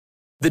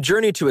The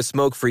journey to a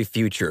smoke-free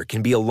future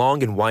can be a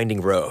long and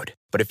winding road,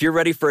 but if you're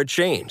ready for a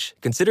change,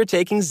 consider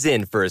taking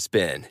Zyn for a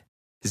spin.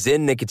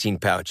 Zyn nicotine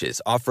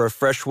pouches offer a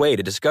fresh way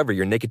to discover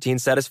your nicotine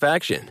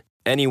satisfaction.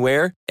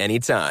 Anywhere,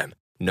 anytime.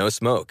 No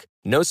smoke,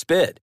 no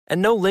spit,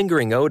 and no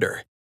lingering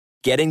odor.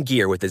 Get in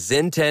gear with the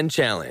Zyn 10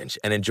 Challenge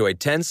and enjoy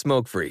 10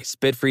 smoke-free,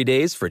 spit-free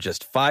days for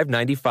just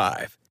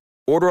 $5.95.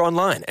 Order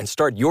online and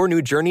start your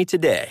new journey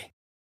today.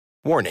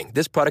 Warning,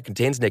 this product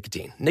contains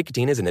nicotine.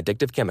 Nicotine is an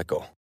addictive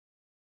chemical.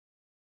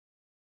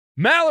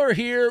 Maller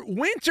here.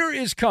 Winter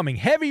is coming.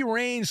 Heavy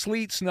rain,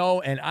 sleet,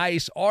 snow, and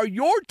ice. Are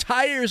your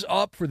tires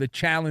up for the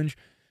challenge?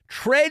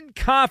 Tread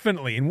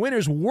confidently in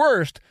winter's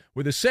worst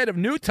with a set of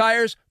new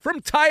tires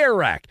from Tire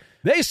Rack.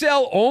 They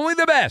sell only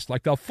the best,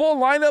 like the full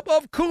lineup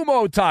of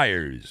Kumho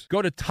tires.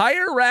 Go to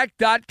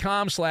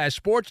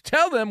TireRack.com/sports.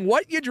 Tell them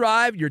what you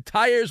drive. Your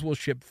tires will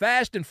ship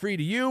fast and free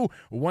to you.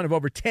 One of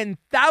over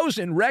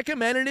 10,000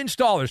 recommended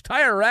installers.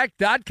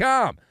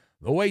 TireRack.com.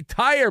 The way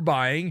tire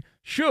buying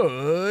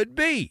should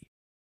be.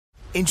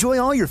 Enjoy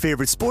all your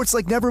favorite sports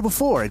like never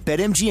before at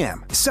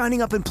BetMGM. Signing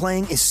up and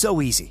playing is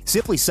so easy.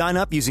 Simply sign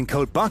up using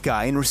code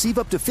Buckeye and receive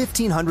up to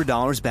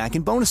 $1,500 back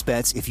in bonus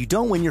bets if you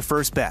don't win your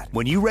first bet.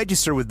 When you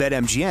register with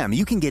BetMGM,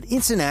 you can get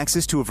instant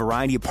access to a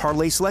variety of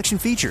parlay selection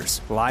features,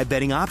 live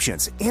betting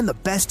options, and the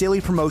best daily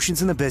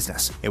promotions in the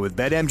business. And with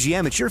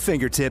BetMGM at your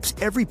fingertips,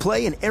 every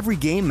play and every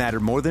game matter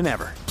more than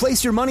ever.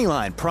 Place your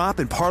moneyline, prop,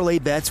 and parlay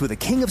bets with the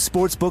king of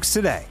sportsbooks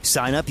today.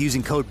 Sign up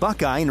using code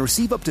Buckeye and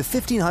receive up to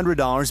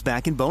 $1,500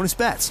 back in bonus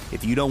bets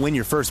if you don't win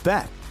your first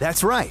bet.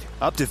 That's right,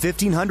 up to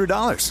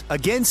 $1,500.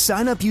 Again,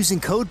 sign up using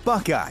code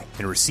Buckeye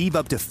and receive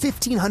up to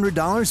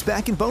 $1,500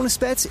 back in bonus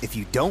bets if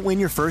you don't win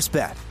your first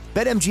bet.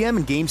 BetMGM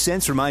and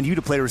GameSense remind you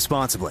to play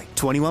responsibly.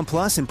 21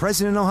 plus and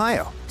present in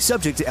Ohio.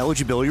 Subject to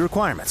eligibility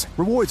requirements.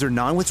 Rewards are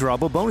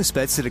non-withdrawable bonus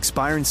bets that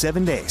expire in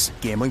 7 days.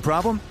 Gambling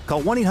problem?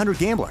 Call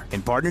 1-800-GAMBLER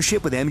in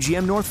partnership with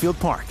MGM Northfield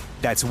Park.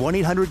 That's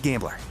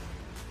 1-800-GAMBLER.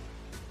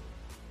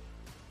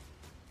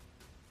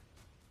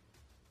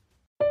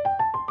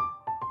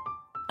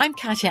 I'm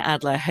Katya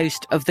Adler,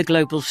 host of The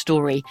Global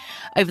Story.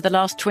 Over the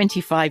last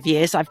 25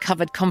 years, I've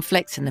covered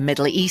conflicts in the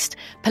Middle East,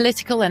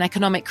 political and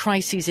economic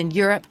crises in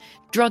Europe,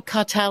 drug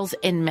cartels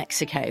in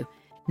Mexico.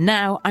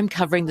 Now I'm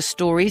covering the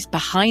stories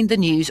behind the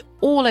news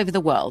all over the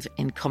world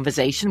in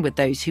conversation with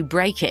those who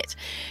break it.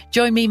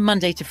 Join me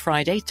Monday to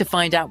Friday to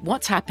find out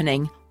what's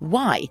happening,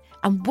 why,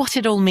 and what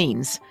it all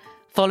means.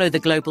 Follow The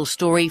Global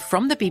Story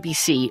from the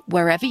BBC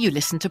wherever you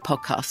listen to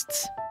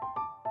podcasts.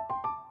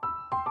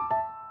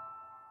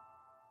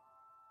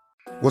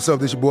 What's up,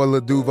 this your boy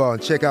Lil Duval,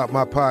 and check out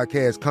my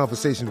podcast,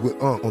 Conversations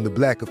with Unc, on the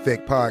Black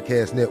Effect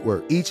Podcast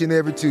Network. Each and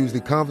every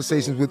Tuesday,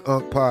 Conversations with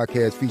Unc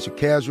podcast feature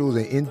casuals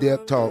and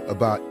in-depth talk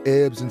about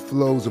ebbs and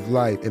flows of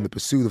life and the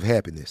pursuit of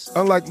happiness.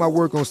 Unlike my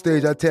work on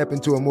stage, I tap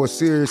into a more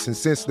serious and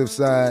sensitive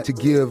side to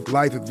give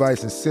life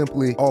advice and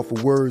simply offer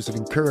words of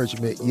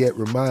encouragement, yet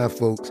remind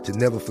folks to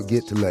never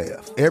forget to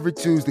laugh. Every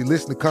Tuesday,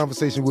 listen to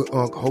Conversation with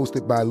Unc,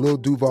 hosted by Lil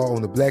Duval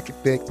on the Black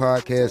Effect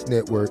Podcast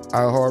Network,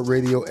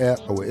 iHeartRadio app,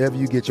 or wherever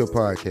you get your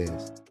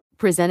podcasts.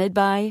 Presented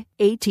by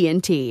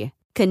AT&T.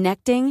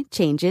 Connecting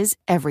changes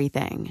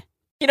everything.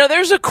 You know,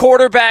 there's a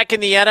quarterback in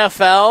the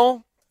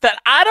NFL that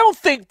I don't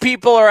think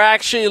people are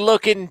actually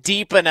looking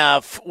deep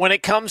enough when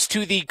it comes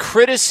to the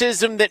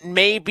criticism that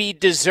may be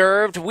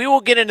deserved. We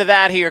will get into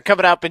that here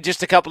coming up in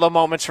just a couple of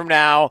moments from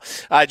now.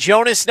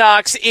 Jonas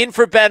Knox in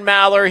for Ben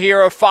Maller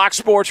here of Fox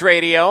Sports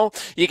Radio.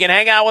 You can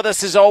hang out with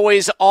us as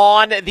always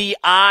on the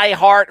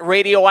iHeart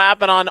Radio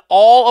app and on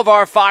all of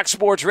our Fox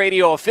Sports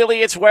Radio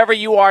affiliates, wherever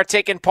you are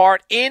taking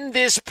part in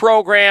this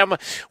program.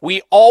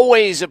 We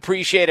always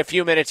appreciate a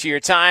few minutes of your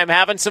time,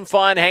 having some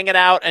fun, hanging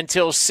out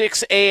until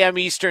 6 a.m.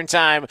 Eastern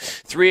Time.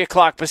 3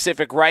 o'clock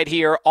Pacific right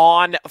here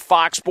on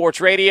Fox Sports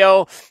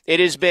Radio.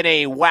 It has been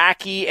a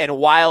wacky and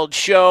wild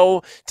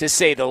show, to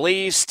say the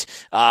least.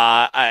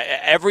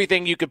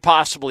 Everything you could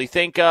possibly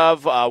think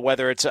of,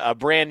 whether it's a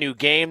brand new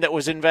game that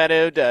was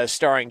invented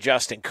starring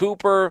Justin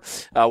Cooper.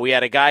 We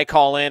had a guy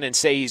call in and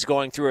say he's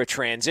going through a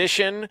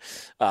transition.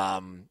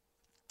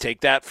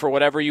 Take that for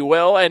whatever you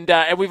will. And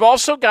we've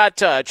also got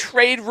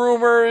trade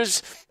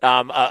rumors,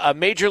 a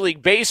Major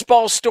League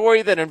Baseball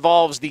story that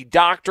involves the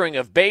doctoring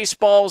of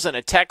baseballs, and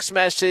a text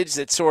message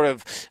that sort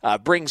of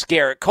brings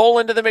Garrett Cole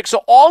into the mix.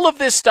 So all of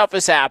this stuff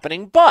is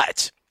happening,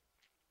 but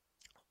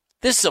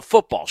this is a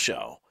football show.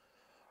 All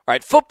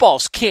right,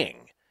 football's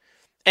king.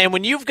 And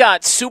when you've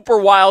got Super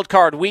Wild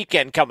Card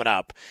Weekend coming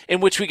up, in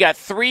which we got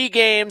 3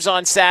 games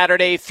on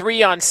Saturday,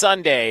 3 on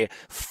Sunday,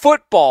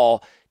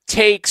 football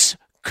takes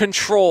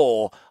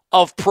control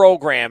of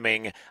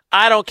programming.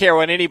 I don't care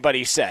what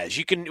anybody says.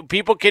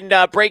 People can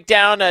break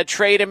down a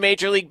trade in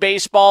Major League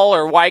Baseball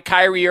or why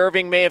Kyrie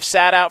Irving may have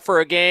sat out for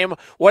a game.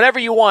 Whatever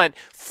you want,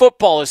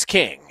 football is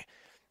king.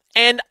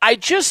 And I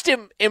just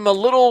am a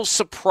little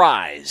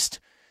surprised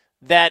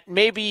that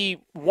maybe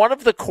one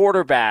of the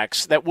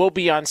quarterbacks that will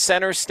be on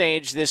center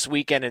stage this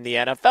weekend in the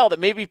NFL, that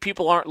maybe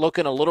people aren't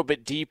looking a little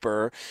bit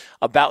deeper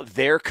about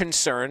their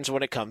concerns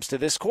when it comes to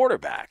this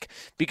quarterback.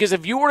 Because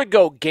if you were to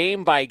go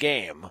game by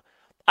game,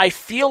 I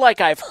feel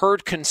like I've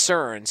heard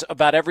concerns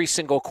about every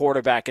single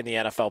quarterback in the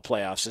NFL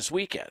playoffs this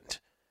weekend.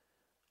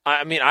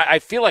 I mean, I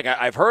feel like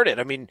I've heard it.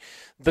 I mean,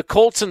 the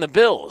Colts and the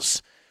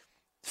Bills,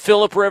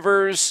 Phillip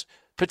Rivers,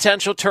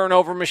 potential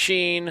turnover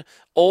machine,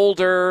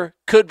 older,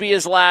 could be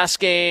his last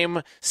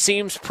game,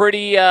 seems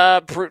pretty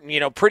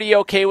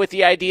okay with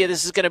the idea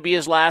this is going to be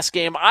his last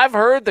game. I've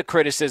heard the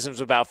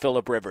criticisms about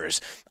Phillip Rivers.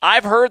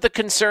 I've heard the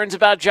concerns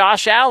about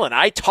Josh Allen.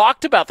 I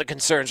talked about the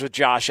concerns with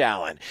Josh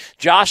Allen.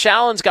 Josh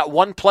Allen's got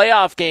one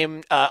playoff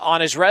game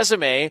on his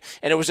resume,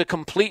 and it was a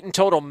complete and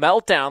total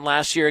meltdown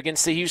last year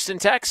against the Houston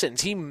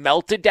Texans. He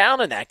melted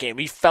down in that game.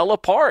 He fell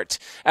apart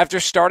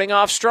after starting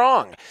off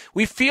strong.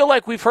 We feel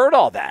like we've heard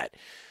all that.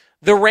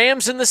 The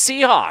Rams and the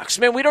Seahawks.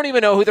 Man, we don't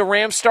even know who the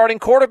Rams starting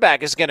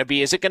quarterback is going to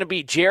be. Is it going to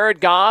be Jared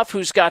Goff,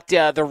 who's got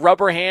the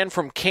rubber hand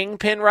from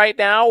Kingpin right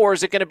now, or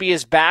is it going to be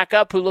his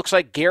backup who looks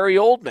like Gary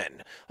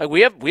Oldman? Like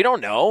we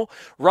don't know.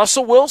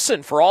 Russell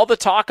Wilson, for all the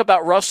talk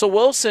about Russell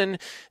Wilson,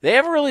 they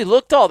haven't really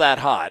looked all that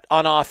hot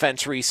on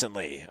offense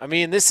recently. I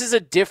mean, this is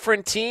a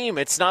different team.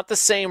 It's not the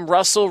same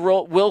Russell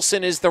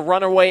Wilson is the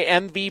runaway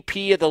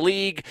MVP of the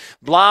league,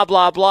 blah,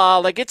 blah, blah.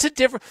 Like, it's a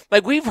different,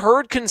 like, we've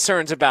heard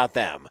concerns about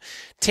them.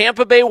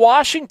 Tampa Bay,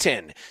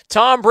 Washington.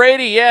 Tom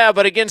Brady, yeah,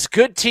 but against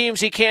good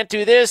teams, he can't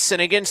do this.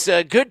 And against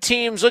good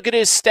teams, look at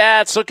his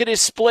stats, look at his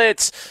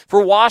splits.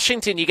 For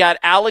Washington, you got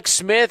Alex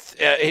Smith,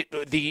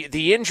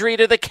 the injury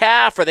to the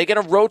calf. Are they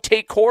going to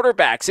rotate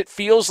quarterbacks? It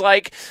feels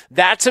like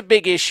that's a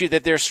big issue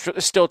that they're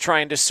still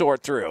trying to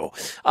sort through.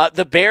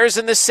 The Bears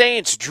and the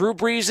Saints, Drew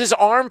Brees'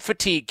 arm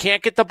fatigue,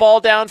 can't get the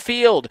ball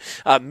downfield.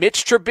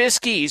 Mitch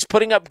Trubisky, he's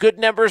putting up good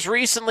numbers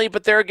recently,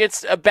 but they're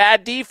against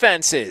bad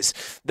defenses.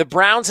 The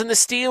Browns and the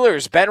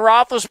Steelers, Ben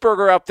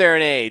Roethlisberger up there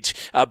in age.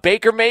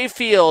 Baker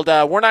Mayfield,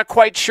 we're not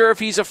quite sure if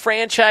he's a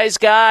franchise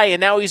guy,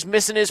 and now he's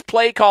missing his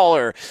play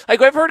caller.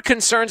 Like, I've heard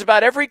concerns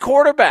about every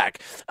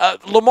quarterback.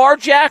 Lamar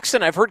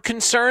Jackson, I've heard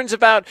concerns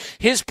about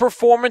his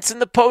performance in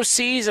the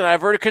postseason. I've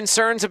heard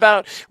concerns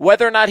about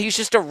whether or not he's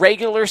just a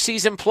regular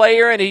season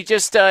player and he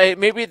just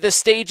maybe the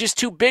stage is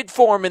too big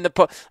for him in the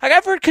Like,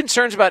 I've heard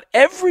concerns about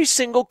every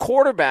single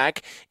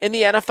quarterback in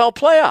the NFL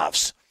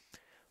playoffs.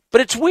 But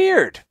it's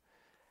weird.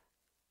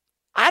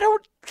 I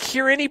don't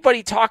hear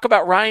anybody talk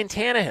about Ryan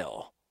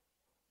Tannehill.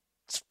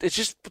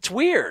 It's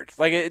weird.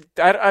 Like,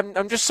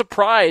 I'm just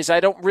surprised. I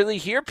don't really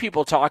hear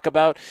people talk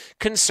about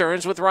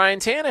concerns with Ryan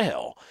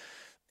Tannehill.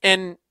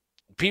 And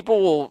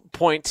people will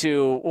point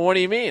to, well, what do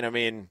you mean? I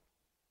mean,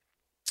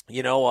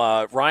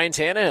 Ryan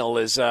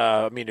Tannehill is,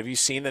 have you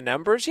seen the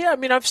numbers? Yeah, I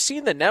mean, I've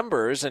seen the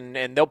numbers, and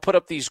they'll put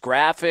up these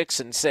graphics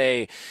and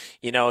say,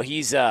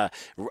 he's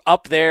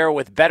up there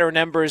with better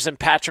numbers than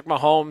Patrick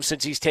Mahomes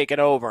since he's taken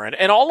over.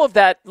 And all of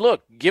that,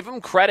 look, give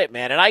him credit,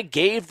 man. And I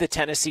gave the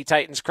Tennessee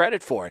Titans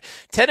credit for it.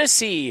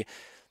 Tennessee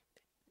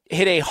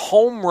hit a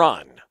home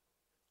run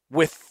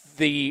with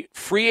the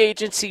free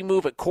agency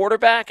move at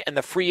quarterback and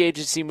the free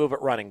agency move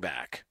at running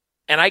back.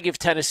 And I give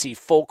Tennessee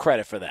full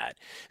credit for that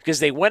because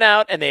they went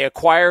out and they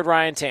acquired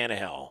Ryan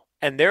Tannehill.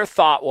 And their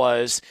thought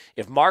was,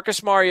 if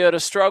Marcus Mariota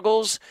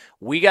struggles,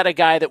 we got a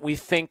guy that we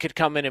think could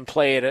come in and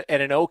play at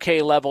an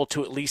okay level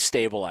to at least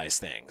stabilize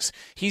things.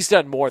 He's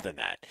done more than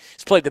that.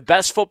 He's played the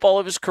best football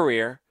of his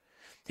career.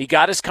 He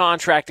got his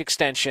contract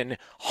extension,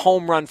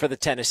 home run for the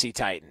Tennessee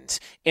Titans.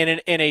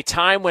 In a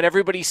time when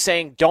everybody's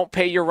saying, don't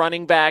pay your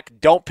running back,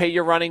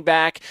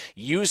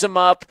 use them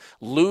up,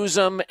 lose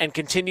them, and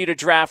continue to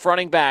draft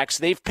running backs,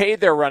 they've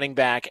paid their running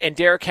back, and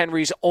Derrick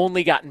Henry's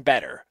only gotten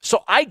better.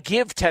 So I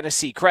give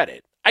Tennessee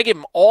credit. I give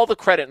him all the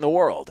credit in the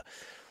world.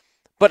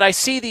 But I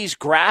see these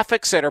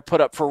graphics that are put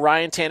up for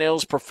Ryan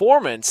Tannehill's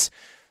performance.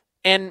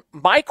 And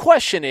my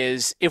question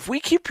is, if we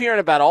keep hearing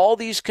about all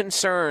these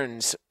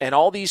concerns and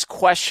all these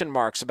question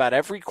marks about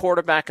every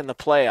quarterback in the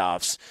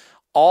playoffs,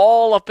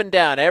 all up and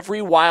down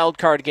every wild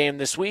card game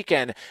this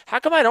weekend, how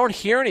come I don't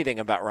hear anything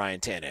about Ryan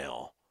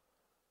Tannehill?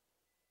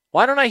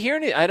 Why don't I hear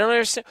anything? I don't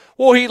understand.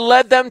 Well, he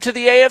led them to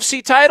the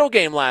AFC title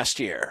game last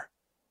year.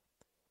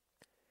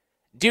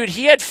 Dude,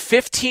 he had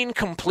 15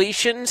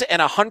 completions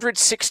and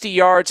 160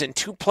 yards in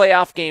 2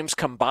 playoff games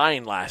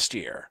combined last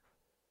year.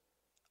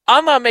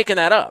 I'm not making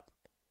that up.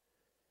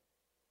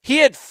 He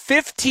had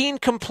 15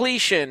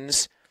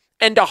 completions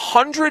and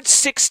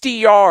 160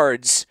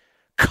 yards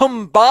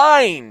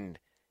combined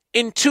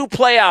in 2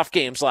 playoff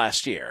games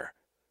last year.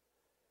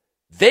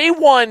 They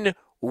won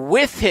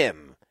with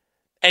him,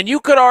 and you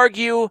could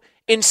argue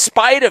in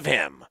spite of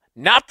him,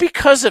 not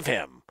because of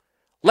him.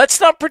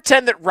 Let's not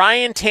pretend that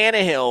Ryan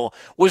Tannehill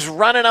was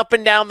running up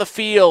and down the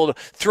field,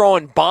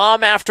 throwing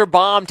bomb after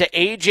bomb to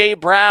A.J.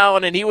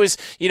 Brown, and he was,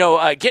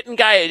 getting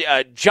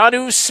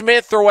Jonnu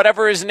Smith or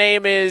whatever his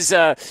name is,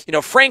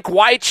 Frank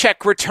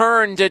Wycheck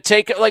returned to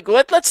take,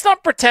 let's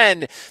not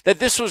pretend that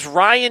this was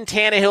Ryan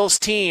Tannehill's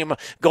team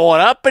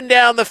going up and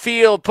down the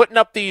field, putting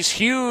up these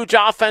huge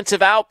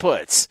offensive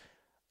outputs.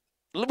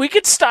 We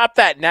could stop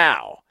that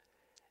now.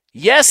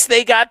 Yes,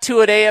 they got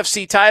to an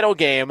AFC title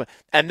game,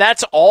 and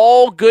that's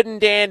all good and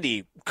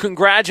dandy.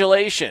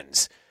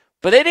 Congratulations.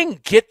 But they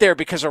didn't get there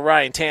because of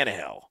Ryan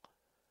Tannehill.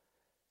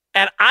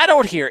 And I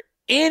don't hear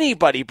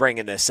anybody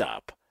bringing this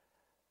up.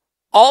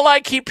 All I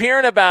keep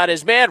hearing about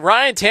is, man,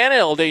 Ryan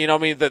Tannehill,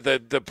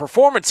 the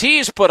performance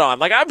he's put on.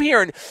 Like,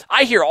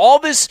 I hear all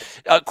this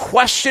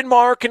question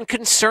mark and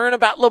concern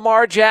about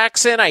Lamar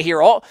Jackson. I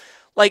hear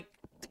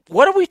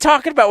what are we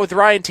talking about with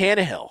Ryan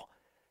Tannehill?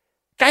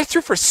 Guy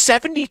threw for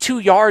 72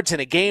 yards in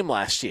a game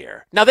last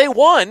year. Now, they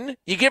won.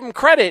 You give him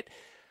credit.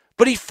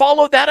 But he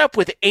followed that up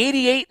with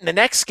 88 in the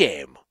next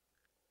game.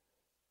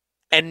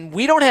 And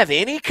we don't have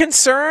any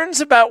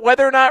concerns about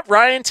whether or not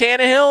Ryan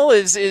Tannehill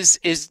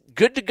is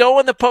good to go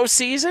in the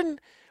postseason.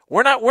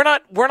 We're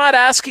not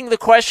asking the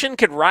question,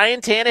 could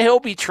Ryan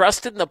Tannehill be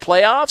trusted in the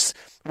playoffs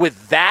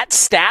with that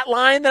stat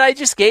line that I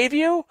just gave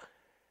you?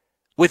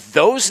 With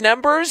those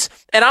numbers?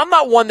 And I'm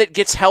not one that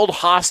gets held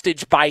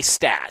hostage by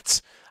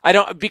stats.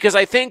 Because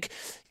I think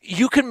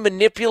you can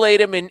manipulate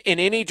them in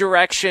any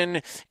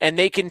direction and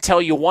they can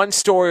tell you one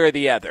story or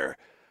the other.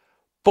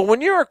 But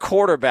when you're a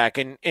quarterback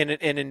in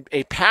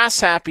a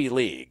pass-happy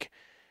league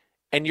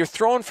and you're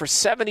throwing for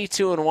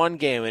 72 in one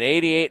game and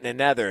 88 in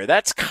another,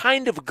 that's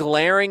kind of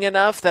glaring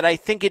enough that I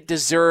think it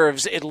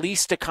deserves at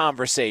least a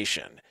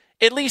conversation,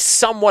 at least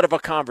somewhat of a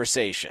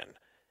conversation.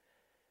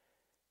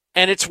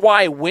 And it's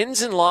why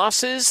wins and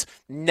losses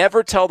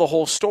never tell the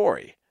whole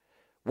story.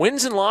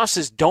 Wins and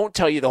losses don't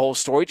tell you the whole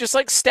story, just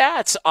like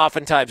stats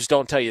oftentimes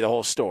don't tell you the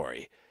whole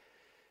story.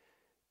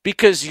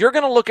 Because you're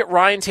going to look at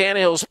Ryan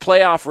Tannehill's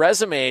playoff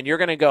resume and you're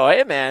going to go,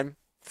 hey, man,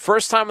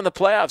 first time in the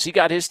playoffs, he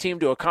got his team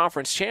to a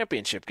conference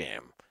championship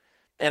game.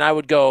 And I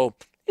would go,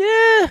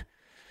 yeah,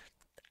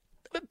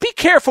 be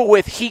careful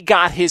with he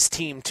got his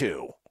team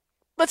to.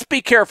 Let's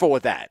be careful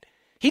with that.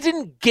 He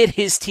didn't get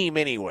his team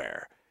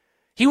anywhere.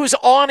 He was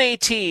on a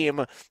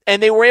team,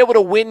 and they were able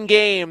to win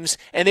games,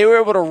 and they were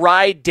able to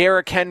ride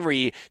Derrick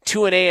Henry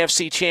to an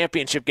AFC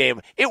championship game.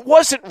 It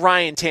wasn't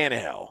Ryan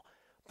Tannehill.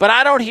 But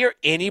I don't hear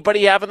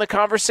anybody having the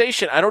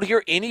conversation. I don't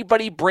hear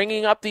anybody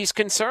bringing up these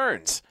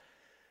concerns.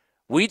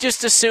 We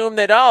just assume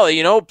that,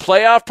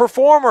 playoff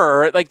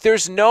performer. Like,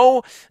 there's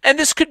no – and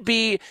this could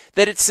be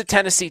that it's the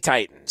Tennessee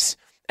Titans.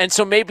 And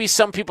so maybe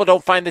some people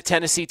don't find the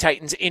Tennessee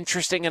Titans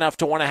interesting enough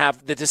to want to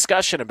have the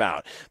discussion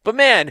about. But,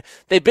 man,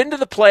 they've been to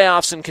the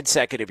playoffs in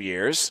consecutive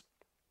years.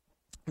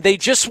 They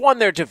just won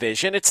their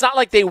division. It's not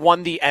like they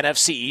won the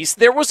NFC East.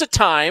 There was a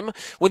time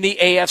when the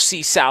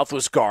AFC South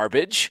was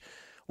garbage.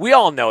 We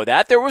all know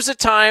that. There was a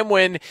time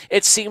when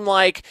it seemed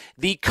like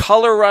the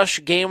color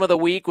rush game of the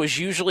week was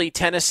usually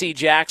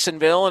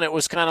Tennessee-Jacksonville, and it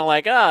was kind of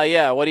like,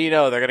 what do you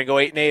know? They're going to go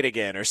 8-8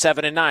 again or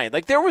 7-9.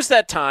 Like, there was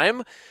that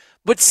time.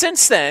 But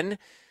since then,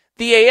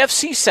 the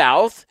AFC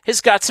South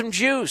has got some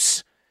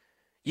juice.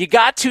 You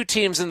got two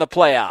teams in the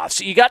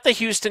playoffs. You got the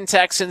Houston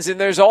Texans, and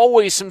there's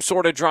always some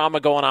sort of drama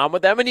going on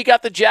with them. And you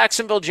got the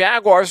Jacksonville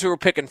Jaguars, who are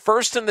picking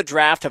first in the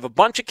draft, have a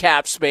bunch of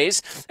cap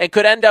space, and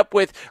could end up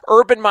with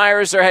Urban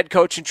Meyer as their head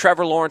coach and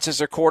Trevor Lawrence as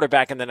their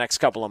quarterback in the next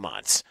couple of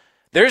months.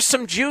 There's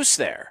some juice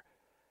there.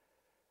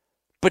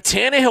 But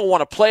Tannehill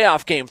won a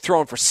playoff game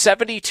throwing for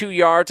 72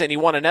 yards, and he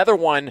won another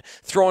one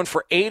throwing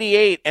for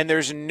 88, and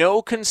there's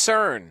no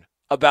concern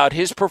about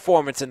his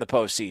performance in the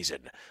postseason.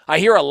 I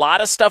hear a lot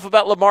of stuff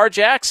about Lamar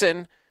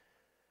Jackson.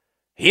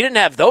 He didn't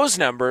have those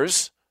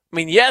numbers. I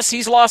mean, yes,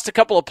 he's lost a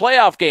couple of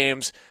playoff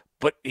games,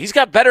 but he's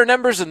got better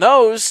numbers than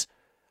those.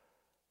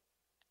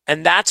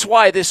 And that's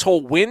why this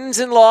whole wins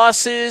and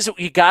losses,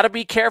 you got to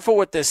be careful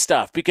with this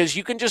stuff, because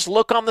you can just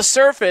look on the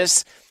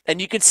surface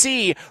and you can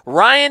see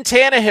Ryan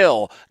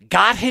Tannehill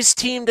got his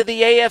team to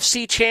the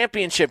AFC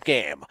Championship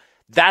game.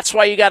 That's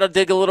why you got to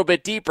dig a little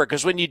bit deeper,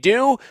 because when you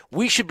do,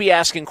 we should be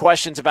asking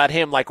questions about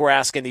him like we're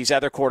asking these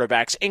other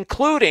quarterbacks,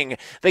 including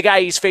the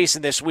guy he's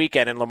facing this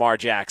weekend in Lamar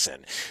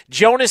Jackson.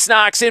 Jonas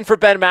Knox in for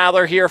Ben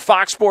Maller here,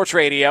 Fox Sports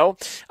Radio.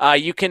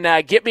 You can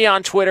get me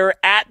on Twitter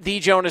at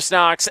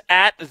 @TheJonasKnox,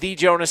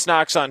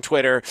 @TheJonasKnox on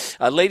Twitter.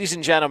 Ladies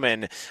and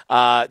gentlemen,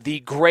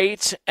 the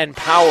great and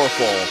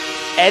powerful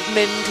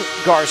Edmund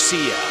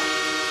Garcia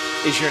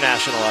is your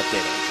national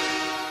update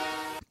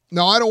anchor.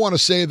 Now, I don't want to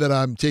say that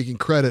I'm taking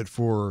credit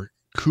for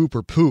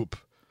Cooper Poop,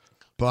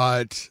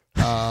 but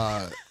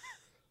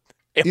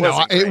it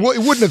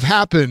wouldn't have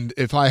happened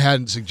if I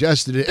hadn't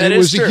suggested it. That it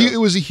was true. It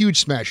was a huge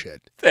smash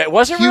hit. It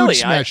wasn't huge really.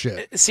 Smash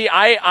hit. See,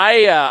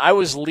 I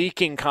was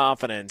leaking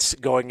confidence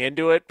going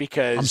into it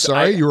because I'm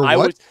sorry, you were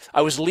what?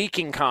 I was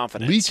leaking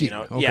confidence. Leaking.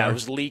 Okay. Yeah, I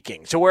was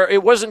leaking. So where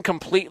it wasn't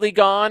completely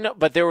gone,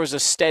 but there was a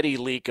steady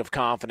leak of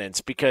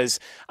confidence because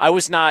I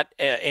was not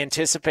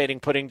anticipating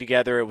putting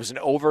together. It was an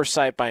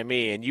oversight by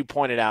me, and you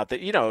pointed out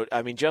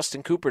that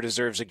Justin Cooper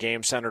deserves a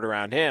game centered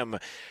around him,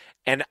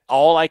 and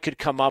all I could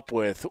come up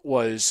with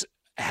was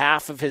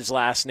half of his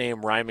last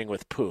name rhyming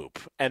with poop,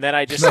 and then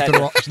I just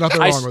there's nothing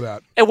wrong with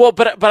that. Well,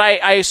 but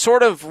I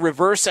sort of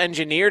reverse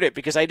engineered it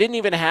because I didn't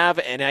even have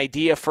an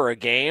idea for a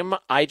game.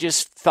 I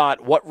just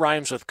thought, what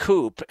rhymes with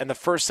coop? And the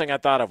first thing I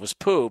thought of was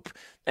poop.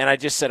 And I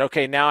just said,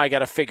 okay, now I got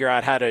to figure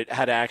out how to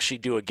actually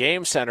do a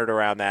game centered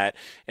around that.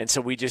 And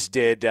so we just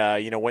did,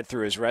 went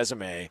through his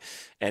resume.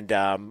 And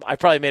I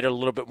probably made it a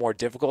little bit more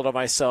difficult on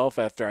myself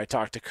after I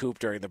talked to Coop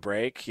during the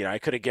break. I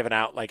could have given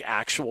out like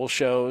actual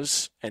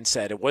shows and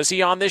said, was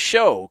he on this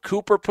show,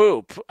 Coop or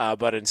Poop?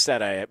 But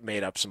instead I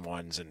made up some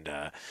ones.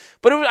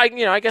 But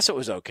I guess it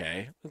was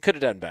okay. Could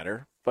have done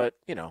better. But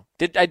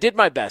I did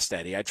my best,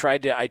 Eddie. I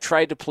tried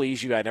to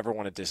please you. I never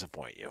want to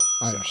disappoint you.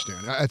 I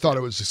understand. I thought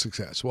it was a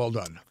success. Well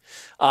done.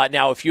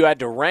 Now, if you had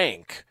to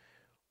rank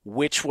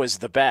which was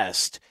the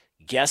best,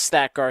 Guess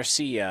That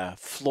Garcia,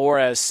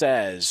 Flores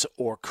Says,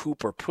 or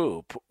Cooper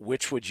Poop,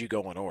 which would you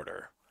go in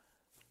order?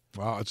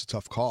 Wow, it's a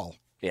tough call.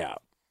 Yeah.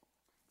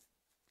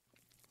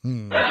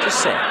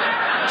 Just say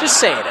it. Just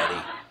say it,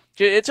 Eddie.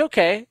 It's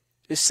okay.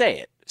 Just say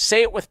it.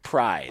 Say it with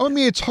pride. I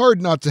mean, it's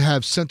hard not to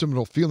have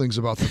sentimental feelings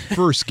about the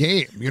first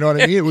game. You know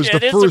what I mean? It was the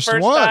first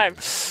one. Time.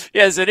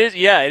 Yes, it is.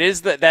 Yeah, it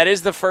is. That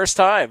is the first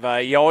time.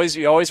 You always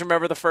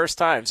remember the first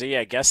time. So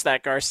yeah, Guess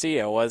That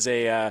Garcia was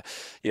that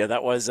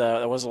was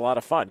a lot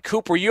of fun.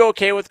 Coop, were you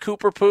okay with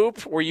Cooper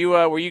Poop? Were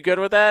you good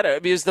with that? I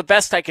mean, it was the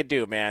best I could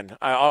do, man.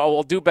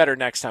 I'll do better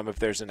next time if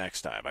there's a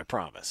next time. I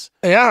promise.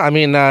 Yeah, I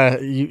mean,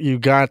 you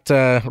got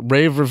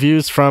rave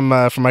reviews from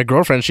my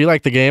girlfriend. She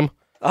liked the game.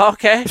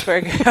 Okay,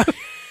 very good.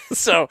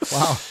 So,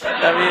 wow.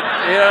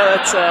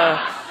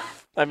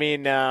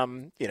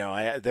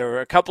 There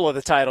were a couple of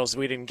the titles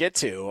we didn't get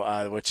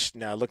to, which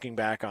now looking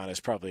back on is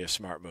probably a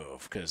smart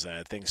move because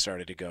things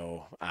started to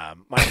go.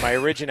 My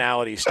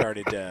originality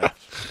started to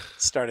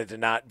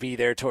not be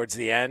there towards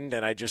the end,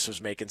 and I just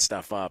was making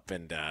stuff up,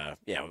 and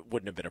it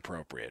wouldn't have been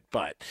appropriate.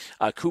 But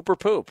Cooper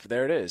Poop,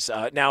 there it is.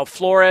 Now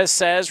Flores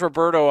Says,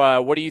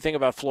 Roberto, what do you think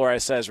about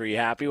Flores Says? Were you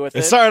happy with it?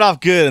 It started off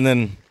good, and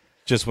then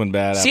just went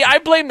bad. See, I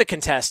blame the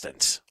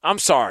contestants. I'm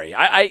sorry.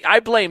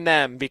 I blame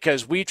them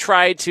because we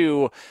tried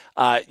to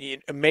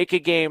make a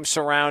game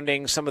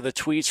surrounding some of the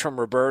tweets from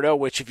Roberto,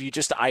 which if you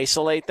just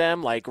isolate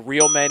them, like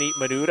Real Men Eat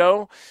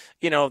Menudo,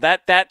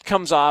 that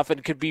comes off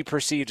and could be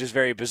perceived as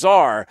very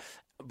bizarre.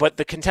 But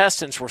the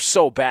contestants were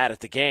so bad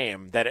at the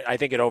game that I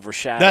think it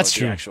overshadowed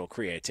the actual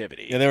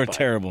creativity. Yeah, they were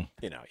terrible.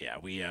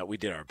 We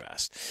did our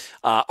best.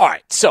 All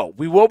right, so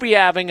we will be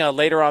having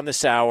later on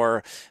this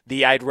hour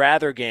the I'd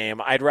Rather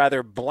game. I'd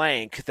rather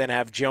blank than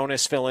have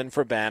Jonas fill in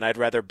for Ben. I'd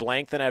rather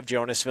blank than have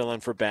Jonas fill in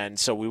for Ben.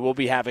 So we will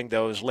be having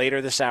those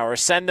later this hour.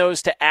 Send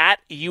those to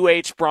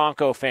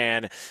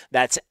 @UHBroncoFan.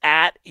 That's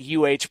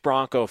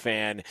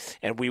 @UHBroncoFan,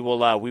 and we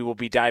will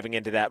be diving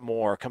into that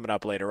more coming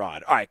up later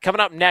on. All right,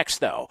 coming up next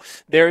though,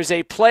 there's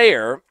a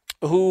player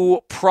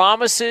who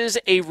promises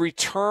a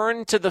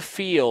return to the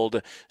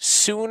field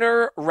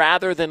sooner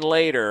rather than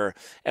later,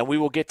 and we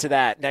will get to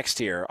that next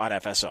here on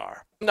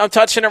FSR. I'm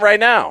touching it right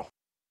now.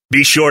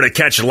 Be sure to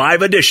catch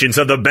live editions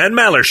of The Ben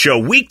Maller Show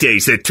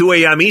weekdays at 2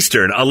 a.m.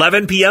 Eastern,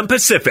 11 p.m.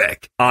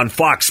 Pacific on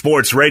Fox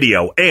Sports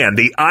Radio and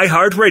the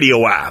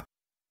iHeartRadio app.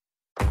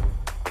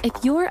 If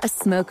you're a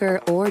smoker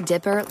or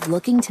dipper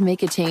looking to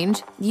make a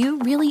change, you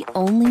really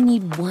only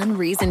need one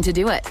reason to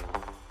do it.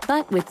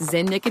 But with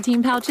Zyn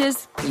nicotine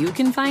pouches, you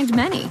can find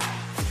many.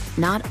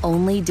 Not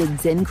only did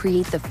Zyn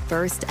create the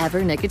first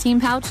ever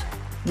nicotine pouch,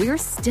 we're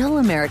still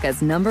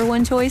America's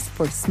 #1 choice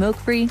for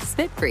smoke-free,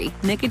 spit-free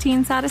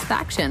nicotine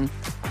satisfaction.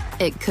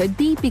 It could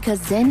be because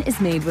Zyn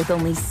is made with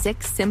only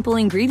 6 simple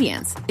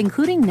ingredients,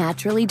 including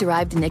naturally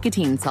derived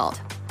nicotine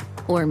salt.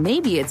 Or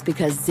maybe it's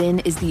because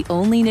Zyn is the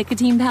only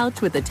nicotine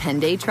pouch with a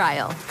 10-day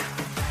trial.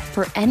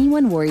 For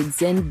anyone worried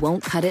Zyn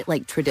won't cut it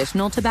like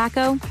traditional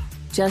tobacco,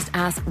 just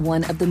ask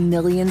one of the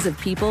millions of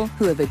people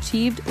who have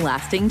achieved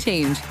lasting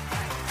change.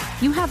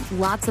 You have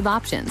lots of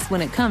options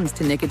when it comes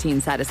to nicotine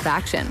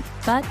satisfaction,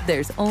 but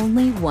there's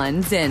only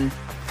one Zyn.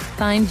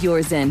 Find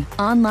your Zyn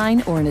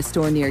online or in a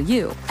store near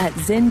you at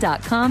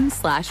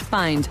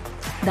zyn.com/find.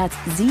 That's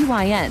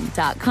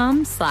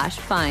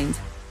ZYN.com/find.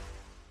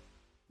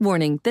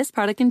 Warning, this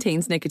product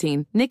contains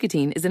nicotine.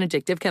 Nicotine is an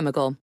addictive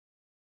chemical.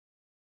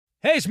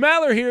 Hey, it's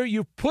Maller here.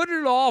 You've put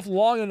it off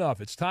long enough.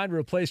 It's time to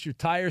replace your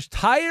tires.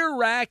 Tire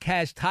Rack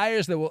has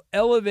tires that will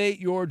elevate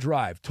your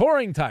drive.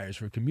 Touring tires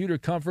for commuter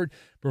comfort,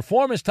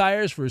 performance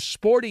tires for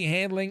sporty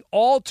handling,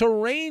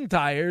 all-terrain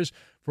tires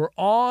for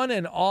on-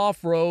 and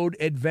off-road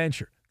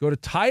adventure. Go to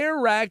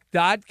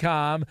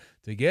TireRack.com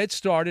to get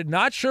started.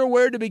 Not sure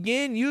where to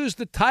begin? Use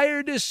the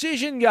Tire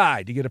Decision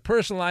Guide to get a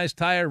personalized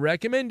tire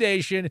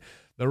recommendation,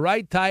 the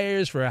right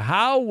tires for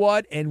how,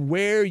 what, and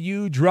where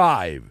you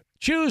drive.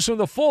 Choose from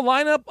the full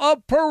lineup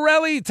of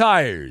Pirelli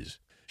tires.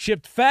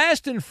 Shipped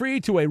fast and free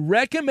to a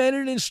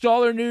recommended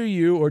installer near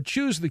you, or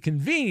choose the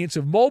convenience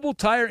of mobile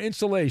tire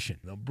installation.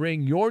 They'll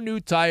bring your new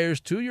tires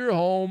to your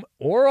home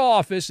or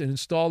office and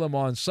install them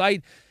on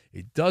site.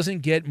 It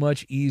doesn't get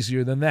much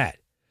easier than that.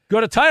 Go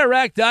to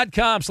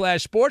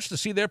TireRack.com/sports to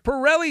see their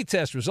Pirelli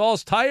test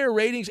results, tire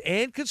ratings,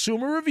 and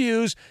consumer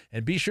reviews,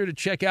 and be sure to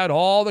check out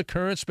all the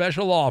current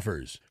special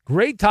offers.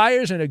 Great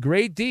tires and a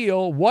great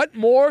deal. What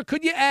more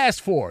could you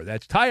ask for?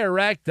 That's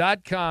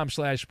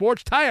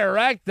TireRack.com/sports.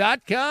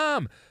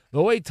 TireRack.com,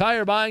 the way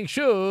tire buying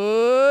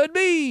should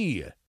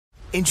be.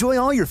 Enjoy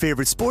all your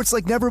favorite sports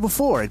like never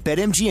before at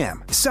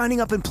BetMGM. Signing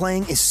up and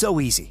playing is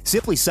so easy.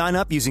 Simply sign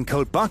up using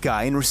code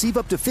Buckeye and receive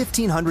up to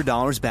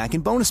 $1,500 back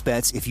in bonus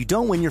bets if you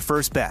don't win your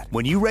first bet.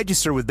 When you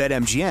register with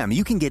BetMGM,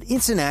 you can get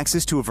instant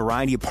access to a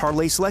variety of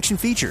parlay selection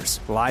features,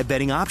 live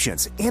betting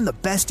options, and the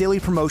best daily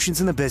promotions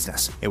in the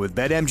business. And with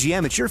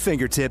BetMGM at your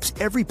fingertips,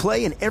 every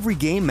play and every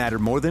game matter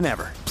more than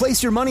ever.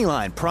 Place your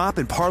moneyline, prop,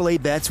 and parlay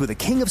bets with the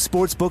king of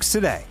sportsbooks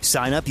today.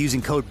 Sign up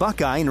using code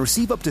Buckeye and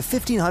receive up to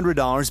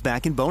 $1,500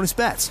 back in bonus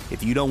bets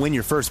if you don't win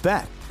your first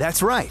bet.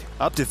 That's right,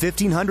 up to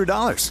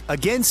 $1,500.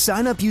 Again,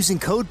 sign up using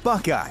code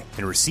Buckeye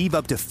and receive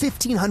up to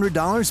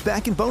 $1,500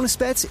 back in bonus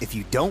bets if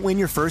you don't win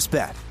your first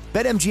bet.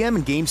 BetMGM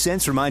and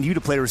GameSense remind you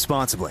to play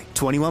responsibly.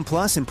 21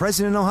 plus and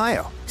present in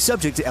Ohio.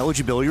 Subject to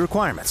eligibility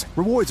requirements.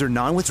 Rewards are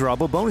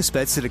non-withdrawable bonus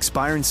bets that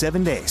expire in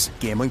 7 days.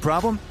 Gambling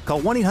problem?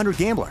 Call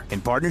 1-800-GAMBLER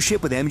in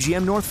partnership with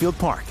MGM Northfield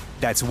Park.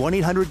 That's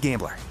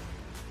 1-800-GAMBLER.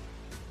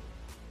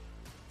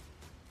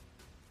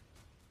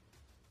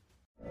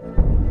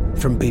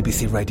 From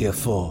BBC Radio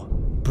 4,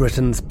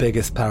 Britain's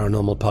biggest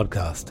paranormal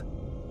podcast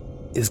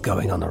is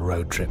going on a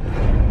road trip.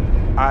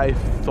 I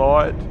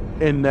thought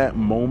in that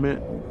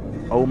moment,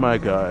 oh my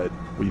God,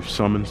 we've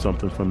summoned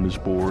something from this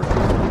board.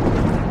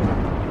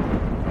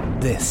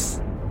 This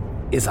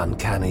is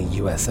Uncanny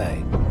USA.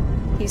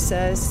 He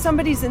says,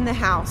 somebody's in the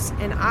house,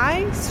 and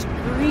I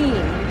screamed.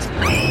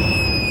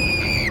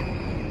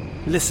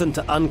 Listen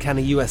to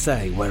Uncanny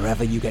USA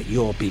wherever you get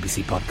your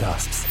BBC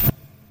podcasts,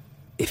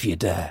 if you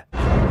dare.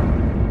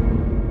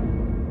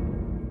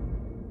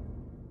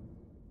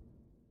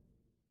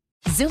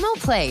 Xumo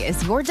Play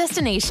is your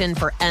destination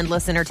for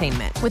endless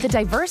entertainment. With a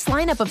diverse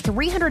lineup of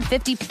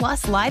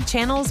 350-plus live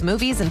channels,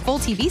 movies, and full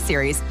TV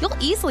series, you'll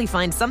easily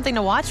find something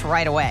to watch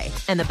right away.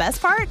 And the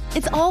best part?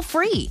 It's all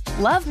free.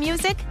 Love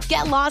music?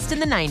 Get lost in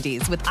the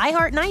 90s with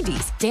iHeart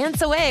 90s,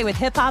 dance away with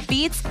hip-hop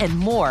beats, and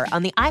more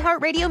on the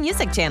iHeartRadio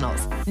music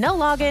channels. No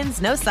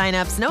logins, no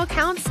signups, no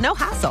accounts, no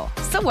hassle.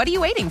 So what are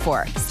you waiting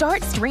for?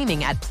 Start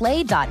streaming at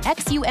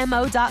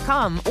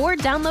play.xumo.com or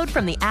download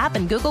from the app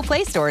and Google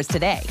Play stores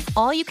today.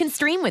 All you can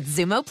stream with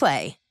Xumo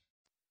Play.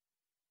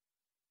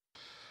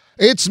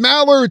 It's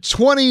Maller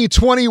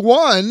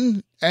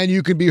 2021, and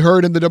you can be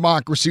heard in the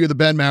democracy of the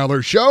Ben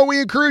Maller Show.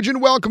 We encourage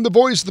and welcome the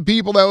voice of the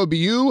people. That would be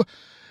you.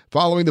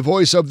 Following the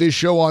voice of this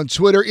show on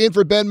Twitter, in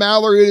for Ben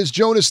Maller, it is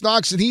Jonas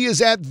Knox, and he is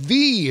at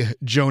the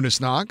Jonas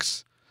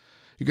Knox.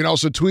 You can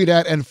also tweet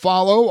at and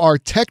follow our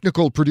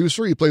technical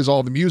producer. He plays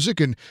all the music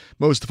and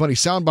most of the funny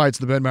sound bites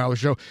of the Ben Maller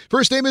Show.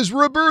 First name is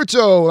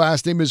Roberto.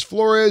 Last name is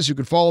Flores. You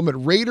can follow him at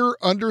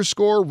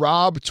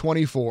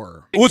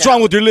Raider_Rob24. What's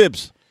wrong with your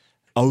lips?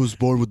 I was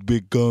born with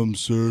big gums,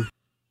 sir.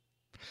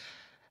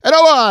 And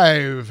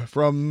alive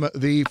from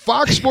the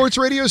Fox Sports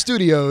Radio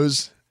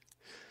studios,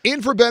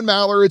 in for Ben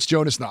Maller, it's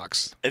Jonas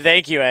Knox.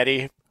 Thank you,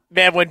 Eddie.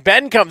 Man, when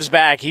Ben comes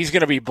back, he's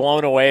going to be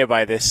blown away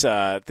by this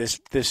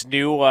this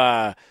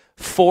new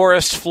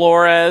Forrest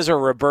Flores or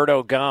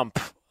Roberto Gump.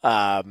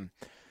 By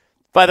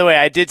the way,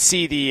 I did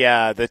see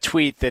the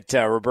tweet that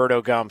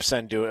Roberto Gump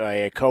sent to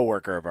a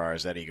coworker of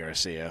ours, Eddie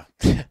Garcia.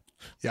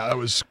 Yeah, that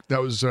was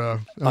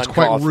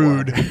quite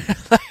rude.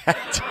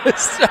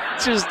 I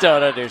just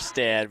don't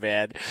understand,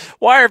 man.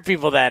 Why are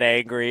people that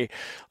angry?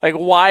 Like,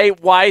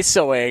 why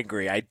so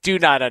angry? I do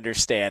not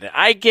understand it.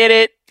 I get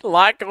it, a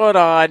lot going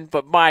on,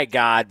 but my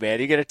God, man,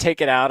 you're gonna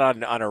take it out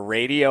on a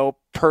radio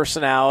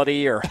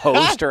personality or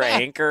host or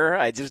anchor?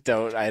 I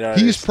don't. He's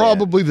understand.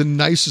 Probably the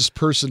nicest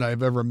person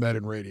I've ever met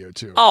in radio,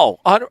 too. Oh,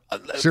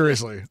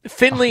 seriously,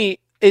 Finley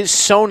is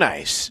so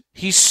nice.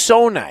 He's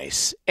so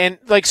nice, and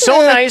like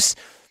so nice.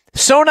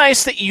 So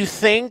nice that you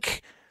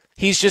think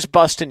he's just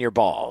busting your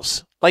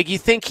balls. Like you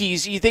think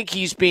he's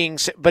being,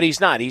 but he's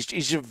not. He's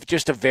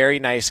just a very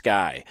nice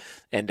guy.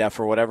 And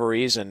for whatever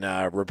reason,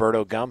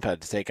 Roberto Gump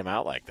had to take him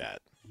out like that.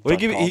 Well,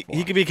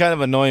 he could be kind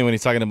of annoying when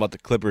he's talking about the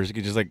Clippers. You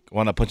could just like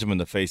want to punch him in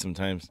the face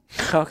sometimes.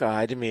 Oh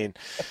God, I mean,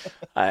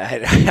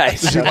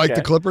 does he like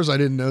the Clippers? I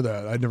didn't know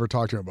that. I'd never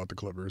talked to him about the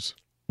Clippers.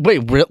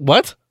 Wait,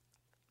 what?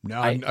 No,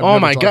 I've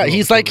oh my God,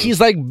 he's like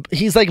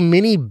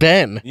mini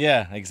Ben.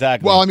 Yeah,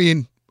 exactly. Well, I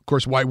mean. Of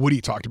course, why would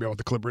he talk to me about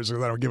the Clippers? I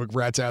don't give a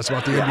rat's ass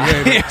about the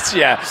NBA.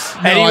 Yeah,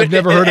 no, I've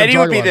never heard him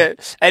talk about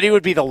it. Eddie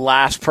would be the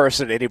last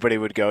person anybody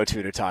would go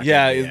to talk.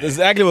 Yeah, to that's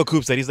exactly what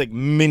Coop said. He's like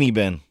mini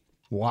Ben.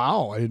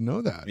 Wow, I didn't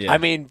know that. Yeah. I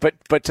mean,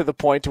 but to the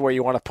point to where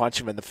you want to punch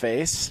him in the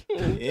face.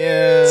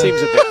 Yeah,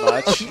 seems a bit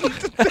much.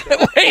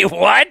 Wait,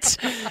 what?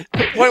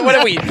 What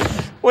are we?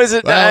 Was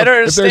it? Well, I don't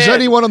understand. If there's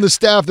anyone on the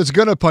staff that's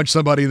going to punch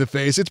somebody in the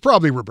face, it's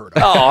probably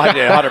Roberto. Oh,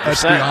 100%.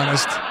 Let's be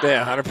honest.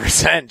 Yeah,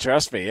 100%.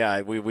 Trust me.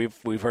 Yeah,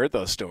 we've heard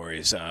those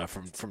stories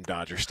from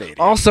Dodger Stadium.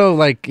 Also,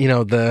 like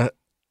the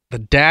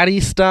daddy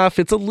stuff,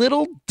 it's a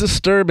little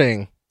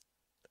disturbing.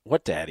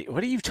 What daddy?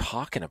 What are you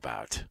talking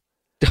about?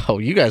 Oh,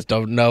 you guys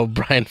don't know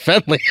Brian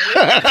Fenley.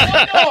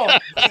 No,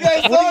 you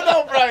guys don't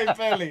know Brian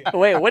Fenley.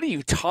 Wait, what are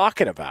you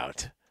talking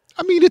about?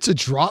 I mean, it's a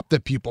drop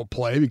that people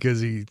play because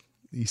he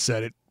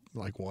said it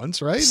like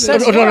once, right?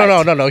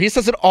 No. He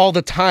says it all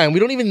the time. We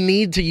don't even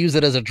need to use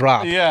it as a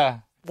drop.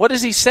 Yeah. What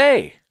does he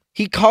say?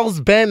 He calls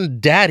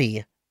Ben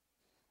daddy.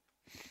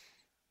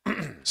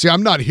 See,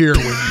 I'm not here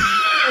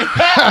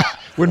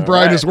when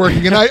Brian is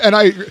working, and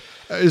I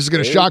this is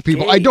going to shock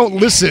people. I don't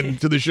listen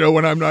to the show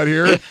when I'm not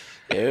here.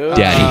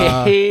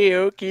 Daddy.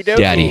 Okie dokie.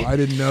 Daddy. I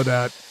didn't know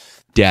that.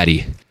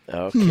 Daddy.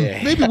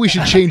 Okay. Maybe we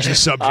should change the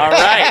subject. All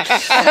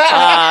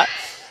right.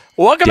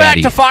 Welcome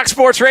Daddy. back to Fox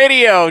Sports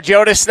Radio.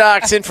 Jonas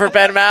Knox in for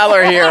Ben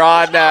Maller here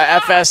on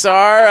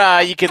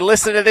FSR. You can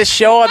listen to this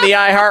show on the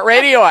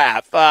iHeartRadio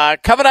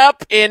app. Coming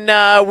up in,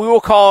 we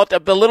will call it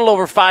a little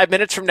over 5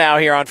 minutes from now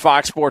here on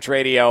Fox Sports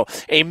Radio,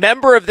 a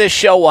member of this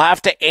show will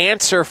have to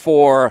answer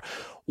for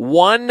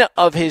one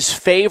of his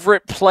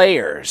favorite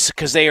players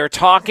because they are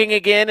talking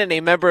again, and a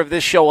member of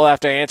this show will have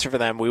to answer for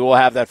them. We will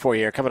have that for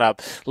you here coming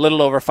up a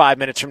little over 5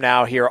 minutes from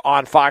now here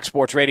on Fox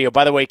Sports Radio.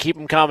 By the way, keep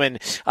them coming.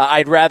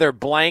 I'd rather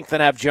blank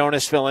than have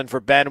Jonas fill in for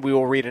Ben. We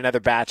will read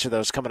another batch of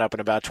those coming up in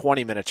about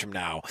 20 minutes from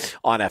now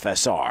on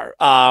FSR.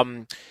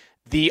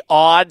 The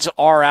odds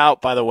are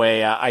out, by the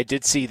way. I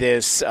did see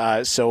this.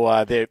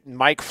 The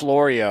Mike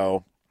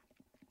Florio,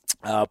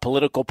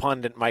 political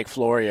pundit Mike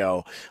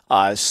Florio,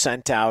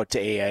 sent out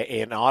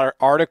an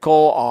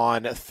article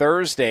on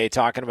Thursday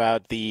talking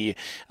about the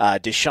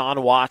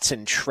Deshaun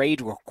Watson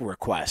trade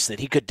request, that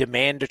he could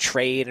demand a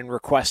trade and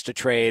request a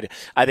trade.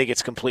 I think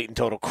it's complete and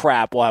total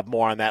crap. We'll have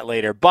more on that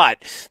later.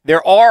 But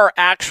there are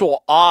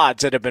actual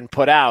odds that have been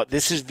put out.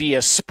 This is via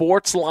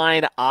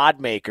Sportsline Odd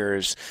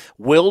Makers.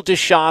 Will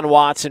Deshaun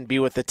Watson be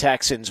with the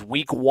Texans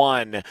week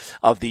 1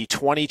 of the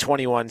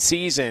 2021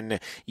 season?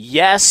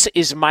 Yes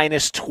is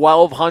minus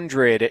 1,200.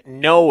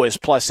 No is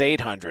plus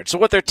 800. So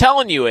what they're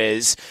telling you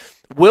is,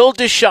 will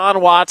Deshaun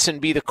Watson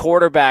be the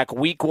quarterback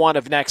week 1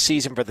 of next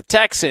season for the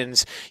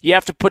Texans? You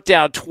have to put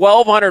down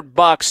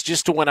 $1,200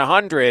 just to win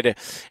 100,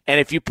 and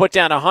if you put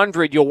down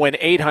 100, you'll win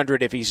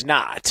 800 if he's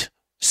not.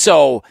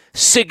 So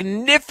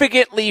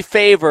significantly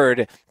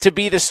favored to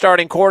be the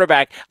starting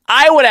quarterback.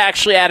 I would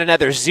actually add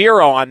another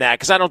 0 on that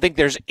because I don't think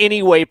there's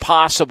any way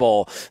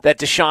possible that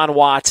Deshaun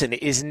Watson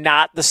is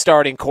not the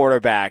starting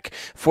quarterback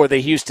for the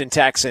Houston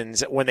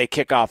Texans when they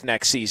kick off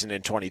next season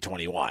in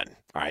 2021.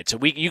 All right, so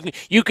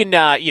you can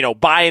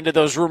buy into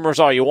those rumors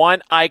all you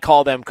want. I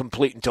call them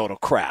complete and total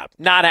crap.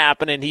 Not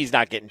happening. He's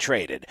not getting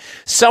traded.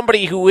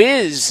 Somebody who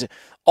is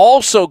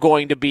also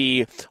going to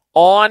be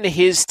on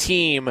his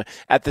team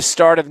at the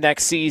start of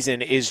next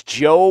season is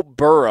Joe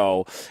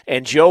Burrow.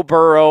 And Joe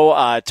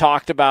Burrow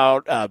talked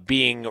about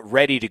being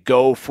ready to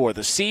go for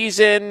the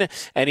season,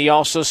 and he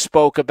also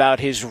spoke about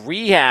his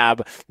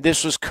rehab.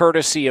 This was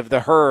courtesy of The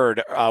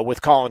Herd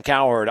with Colin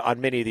Cowherd on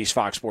many of these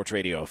Fox Sports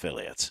Radio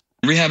affiliates.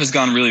 Rehab has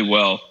gone really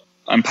well.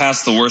 I'm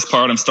past the worst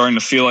part. I'm starting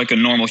to feel like a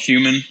normal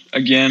human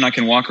again. I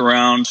can walk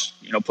around,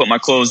 put my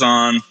clothes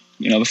on.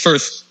 The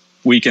first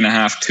week and a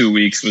half, 2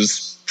 weeks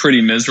was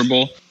pretty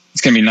miserable. It's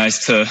going to be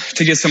nice to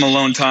get some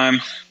alone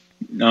time,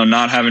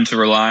 not having to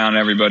rely on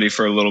everybody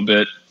for a little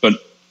bit. But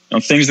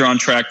things are on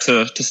track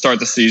to start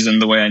the season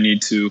the way I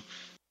need to.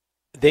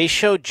 They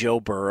showed Joe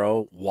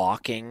Burrow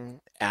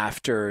walking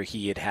after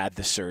he had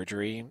the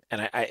surgery,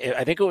 and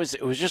I think it was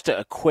just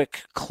a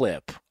quick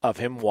clip of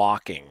him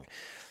walking.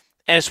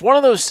 And it's one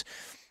of those,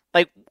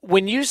 like,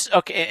 when you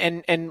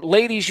and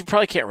ladies, you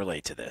probably can't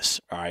relate to this,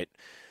 all right?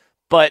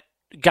 But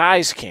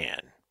guys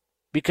can.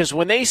 Because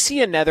when they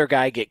see another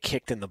guy get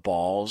kicked in the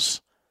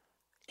balls,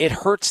 it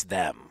hurts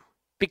them.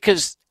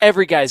 Because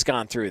every guy's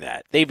gone through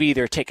that. They've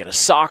either taken a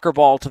soccer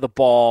ball to the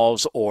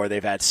balls, or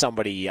they've had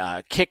somebody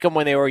kick them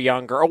when they were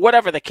younger, or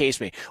whatever the case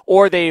may be.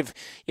 Or they've,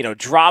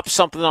 dropped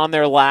something on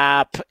their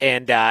lap,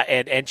 and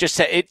just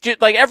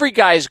like every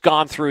guy's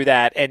gone through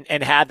that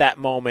and had that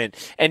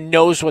moment and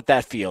knows what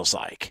that feels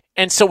like.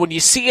 And so when you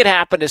see it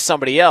happen to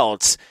somebody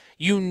else,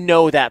 you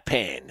know that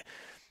pain.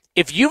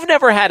 If you've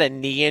never had a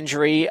knee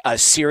injury, a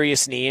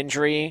serious knee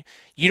injury,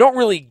 you don't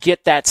really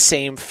get that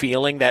same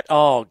feeling that,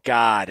 oh,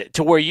 God,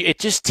 to where it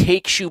just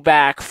takes you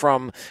back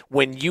from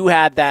when you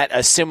had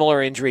a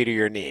similar injury to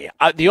your knee.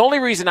 The only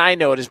reason I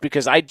know it is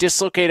because I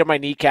dislocated my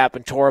kneecap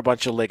and tore a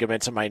bunch of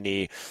ligaments in my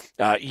knee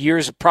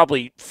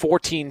probably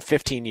 14,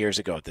 15 years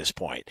ago at this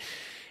point.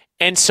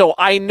 And so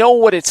I know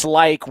what it's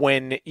like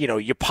when,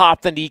 you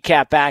pop the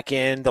kneecap back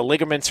in, the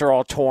ligaments are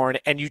all torn,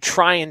 and you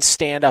try and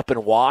stand up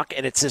and walk,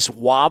 and it's this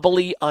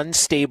wobbly,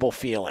 unstable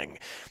feeling.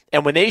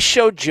 And when they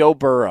showed Joe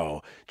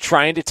Burrow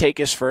trying to take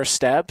his first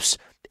steps,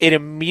 it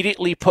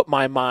immediately put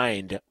my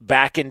mind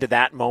back into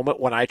that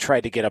moment when I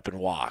tried to get up and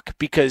walk.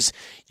 Because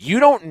you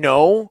don't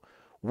know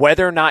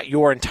whether or not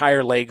your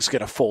entire leg's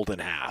going to fold in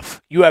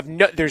half.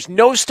 There's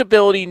no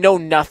stability, no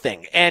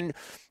nothing. And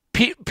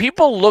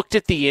people looked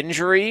at the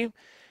injury,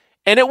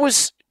 and it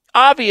was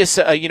obvious,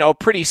 a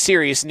pretty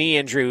serious knee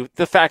injury,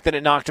 the fact that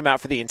it knocked him out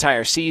for the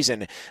entire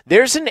season.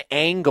 There's an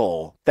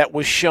angle that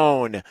was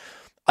shown,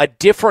 a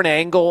different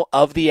angle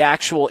of the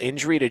actual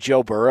injury to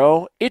Joe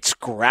Burrow. It's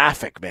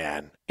graphic,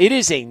 man. It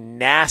is a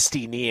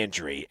nasty knee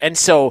injury. And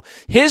so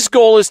his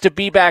goal is to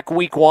be back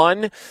week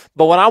 1.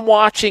 But when I'm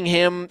watching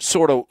him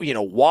sort of,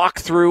 walk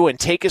through and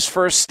take his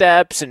first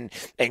steps and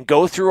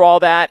go through all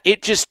that,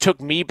 it just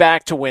took me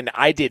back to when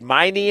I did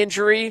my knee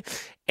injury.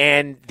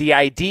 And the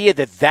idea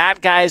that that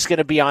guy is going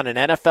to be on an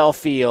NFL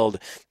field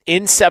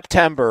in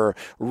September,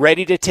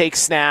 ready to take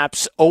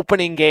snaps,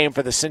 opening game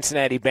for the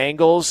Cincinnati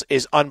Bengals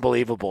is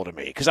unbelievable to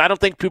me, because I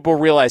don't think people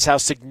realize how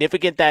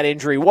significant that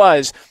injury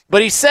was.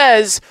 But he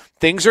says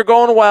things are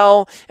going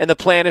well, and the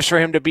plan is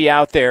for him to be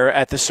out there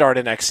at the start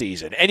of next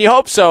season. And you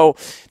hope so.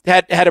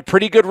 Had a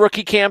pretty good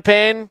rookie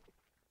campaign.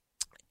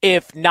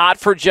 If not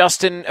for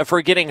Justin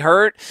for getting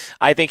hurt,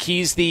 I think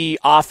he's the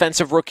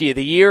offensive rookie of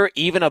the year,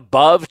 even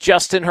above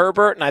Justin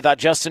Herbert. And I thought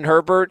Justin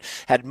Herbert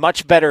had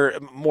much better,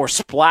 more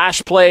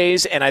splash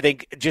plays, and I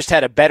think just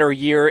had a better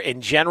year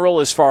in general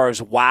as far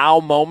as wow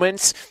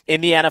moments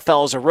in the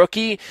NFL as a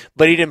rookie,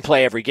 but he didn't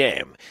play every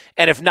game.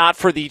 And if not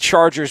for the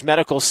Chargers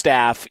medical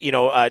staff,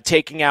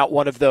 taking out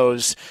one of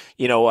those,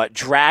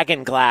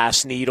 dragon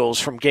glass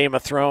needles from Game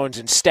of Thrones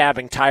and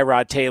stabbing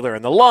Tyrod Taylor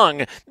in the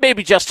lung,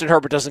 maybe Justin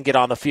Herbert doesn't get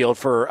on the field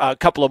for a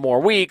couple of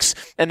more weeks,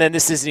 and then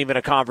this isn't even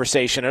a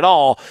conversation at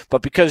all.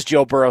 But because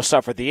Joe Burrow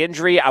suffered the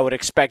injury, I would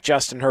expect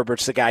Justin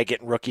Herbert's the guy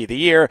getting Rookie of the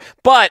Year.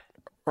 But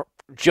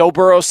Joe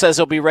Burrow says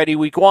he'll be ready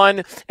week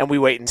 1, and we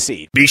wait and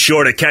see. Be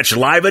sure to catch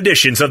live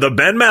editions of the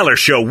Ben Maller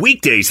Show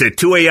weekdays at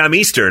 2 a.m.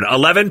 Eastern,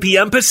 11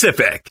 p.m.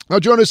 Pacific. Now,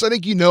 Jonas, I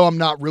think I'm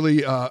not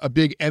really a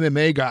big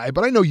MMA guy,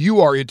 but I know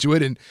you are into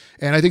it, and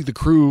I think the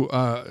crew,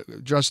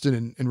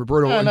 Justin and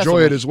Roberto,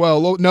 enjoy it as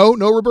well. No,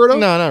 Roberto?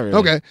 No, not really.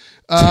 Okay.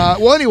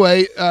 Well,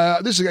 anyway,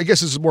 I guess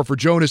this is more for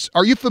Jonas.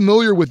 Are you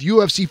familiar with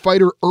UFC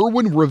fighter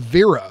Irwin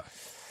Rivera?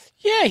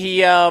 Yeah,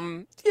 he,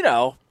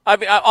 I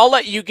mean, I'll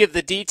let you give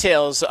the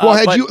details.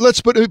 Well,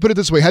 let's put it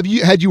this way. Had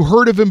you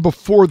heard of him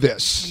before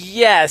this?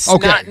 Yes.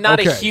 Okay.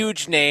 Not a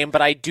huge name,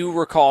 but I do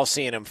recall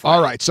seeing him fight.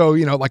 All right. So,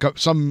 like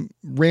some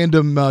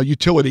random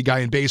utility guy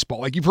in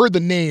baseball. Like, you've heard the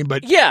name,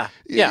 but yeah.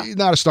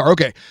 Not a star.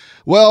 Okay.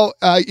 Well,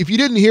 if you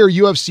didn't hear,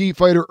 UFC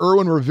fighter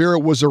Irwin Rivera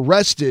was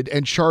arrested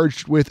and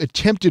charged with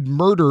attempted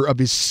murder of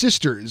his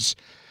sisters.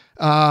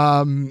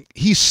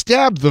 He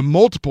stabbed them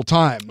multiple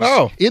times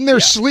in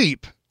their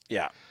sleep.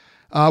 Yeah.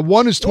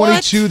 One is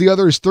 22, the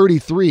other is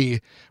 33.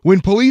 When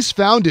police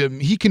found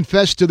him, he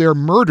confessed to their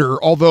murder,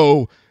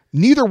 although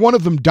neither one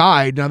of them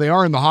died. Now, they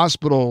are in the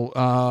hospital,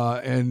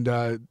 and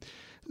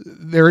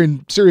they're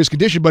in serious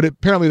condition, but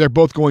apparently they're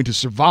both going to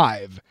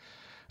survive.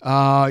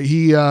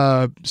 He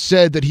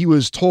said that he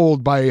was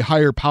told by a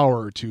higher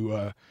power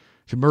to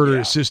murder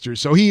his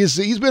sisters. So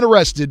he's been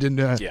arrested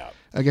and,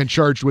 again,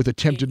 charged with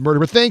attempted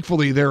murder. But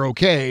thankfully, they're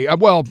okay.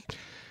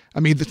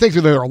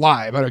 Thankfully they're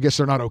alive. I guess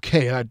they're not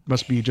okay. That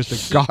must be just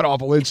a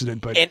god-awful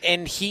incident. But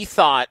and he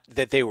thought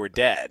that they were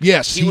dead.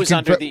 Yes, he was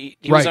under the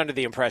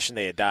impression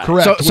they had died.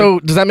 Correct. So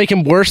does that make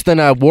him worse than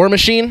a War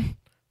Machine,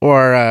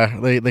 or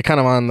they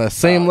kind of on the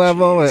same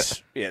level?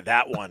 Yeah,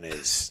 that one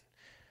is.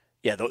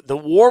 Yeah, the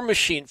War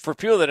Machine, for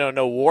people that don't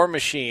know, War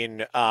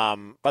Machine, by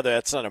the way,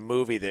 that's not a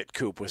movie that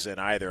Coop was in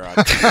either.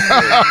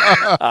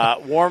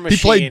 War Machine.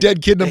 He played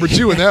Dead Kid number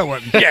 2 in that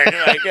one.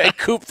 Yeah,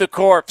 Coop the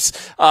Corpse.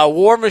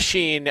 War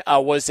Machine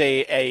was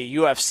a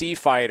UFC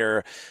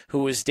fighter who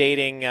was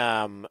dating,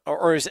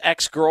 or his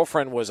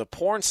ex-girlfriend was a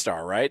porn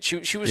star, right?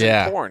 She was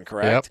in porn,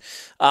 correct?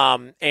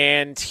 Yep.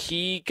 And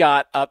he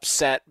got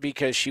upset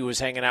because she was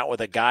hanging out with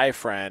a guy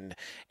friend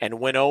and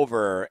went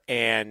over,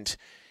 and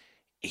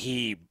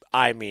he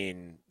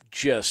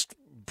just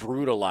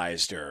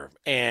brutalized her.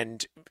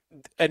 And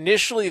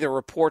initially the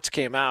reports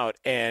came out,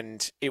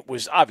 and it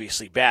was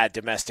obviously bad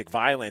domestic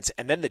violence.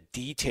 And then the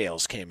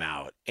details came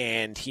out,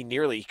 and he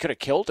could have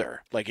killed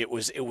her. Like, it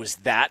was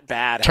that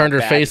bad. Turned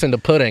her face into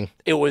pudding.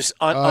 It was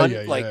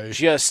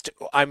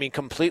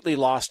completely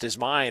lost his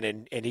mind,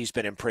 and he's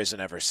been in prison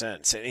ever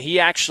since. And he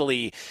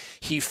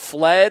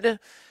fled,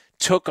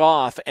 took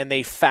off, and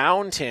they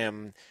found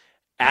him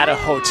at a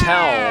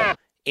hotel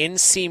in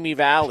Simi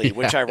Valley,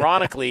 which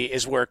ironically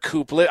is where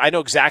Coop lived. I know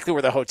exactly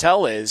where the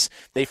hotel is.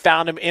 They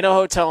found him in a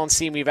hotel in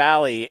Simi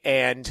Valley,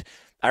 and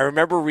I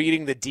remember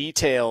reading the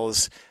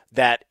details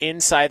that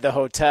inside the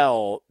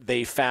hotel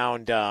they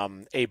found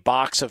a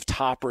box of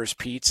Topper's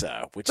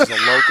Pizza, which is a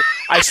local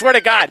 – I swear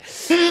to God,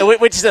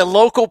 which is a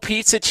local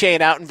pizza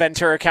chain out in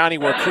Ventura County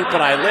where Coop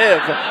and I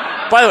live.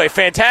 By the way,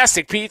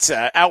 fantastic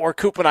pizza out where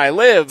Coop and I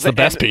live. It's the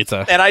best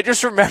pizza. And I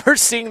just remember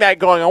seeing that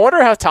going, I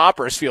wonder how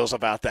Toppers feels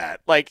about that.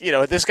 Like,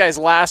 this guy's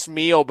last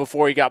meal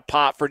before he got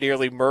popped for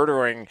nearly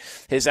murdering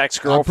his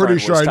ex-girlfriend. I'm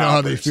pretty sure I know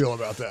how they Toppers. feel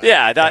about that.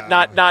 Yeah,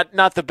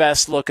 not the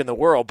best look in the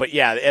world. But,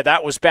 yeah,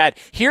 that was bad.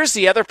 Here's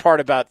the other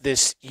part about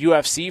this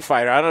UFC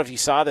fighter. I don't know if you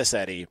saw this,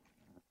 Eddie.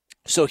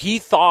 So he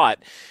thought,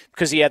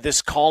 because he had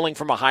this calling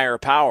from a higher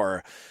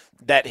power,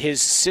 that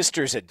his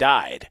sisters had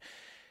died.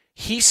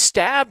 He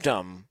stabbed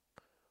him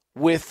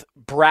with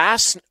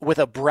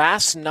a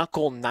brass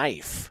knuckle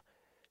knife.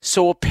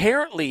 So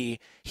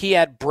apparently he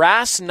had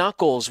brass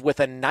knuckles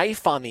with a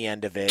knife on the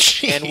end of it.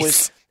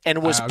 Jeez.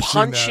 and was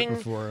punching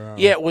before,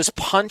 it was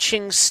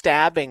punching,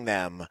 stabbing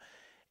them.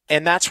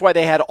 And that's why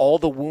they had all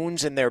the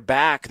wounds in their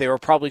back. They were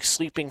probably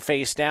sleeping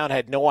face down,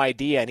 had no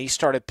idea, and he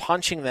started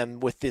punching them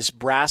with this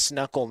brass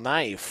knuckle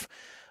knife.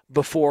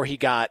 before he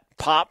got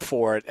popped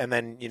for it, and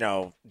then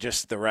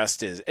just the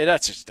rest is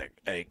that's just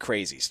a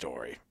crazy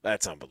story.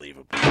 That's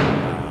unbelievable.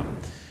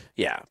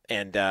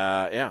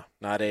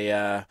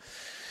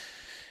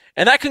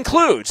 And that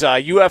concludes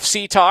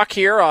UFC talk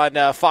here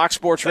on Fox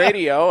Sports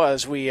Radio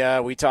as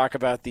we talk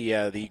about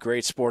the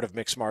great sport of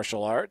mixed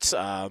martial arts.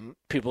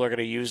 People are going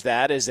to use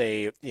that as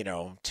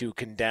to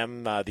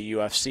condemn the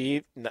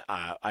UFC.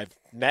 I've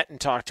met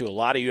and talked to a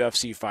lot of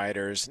UFC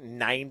fighters.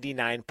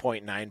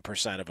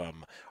 99.9% of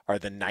them are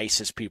the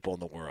nicest people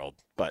in the world.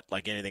 But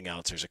like anything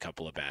else, there's a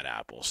couple of bad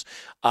apples.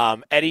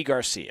 Eddie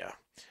Garcia,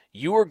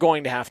 you are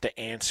going to have to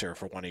answer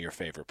for one of your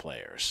favorite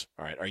players.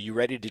 All right. Are you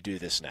ready to do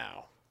this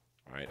now?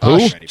 All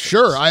right.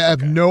 Sure. I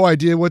have no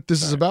idea what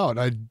this is about.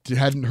 I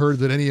hadn't heard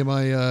that any of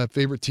my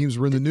favorite teams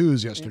were in the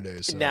news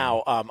yesterday. So.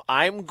 Now,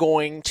 I'm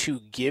going to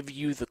give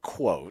you the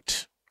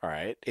quote. All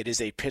right. It is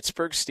a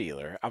Pittsburgh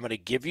Steeler. I'm going to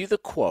give you the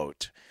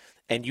quote,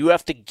 and you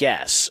have to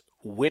guess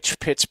which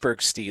Pittsburgh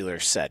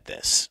Steeler said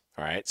this.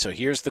 All right. So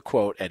here's the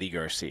quote, Eddie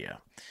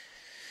Garcia.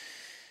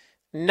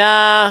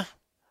 Nah,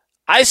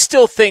 I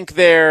still think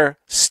they're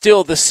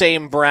still the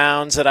same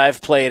Browns that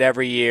I've played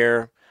every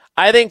year.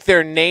 I think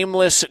they're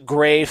nameless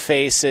gray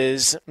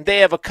faces. They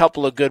have a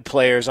couple of good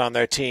players on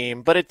their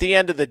team, but at the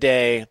end of the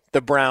day, the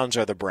Browns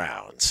are the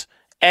Browns.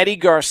 Eddie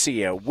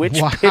Garcia,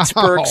 which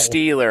Pittsburgh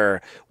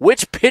Steeler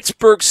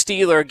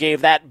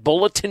gave that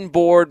bulletin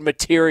board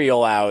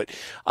material out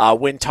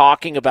when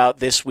talking about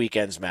this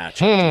weekend's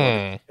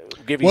matchup?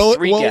 I'll give you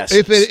three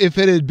guesses. If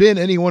it had been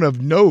anyone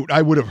of note,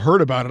 I would have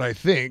heard about it, I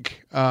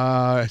think.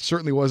 It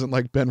certainly wasn't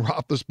like Ben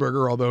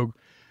Roethlisberger, although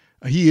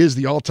he is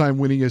the all-time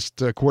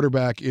winningest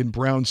quarterback in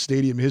Browns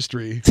Stadium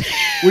history,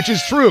 which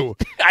is true.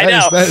 I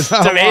know. It's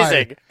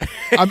amazing.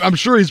 I'm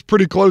sure he's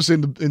pretty close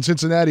in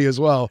Cincinnati as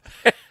well.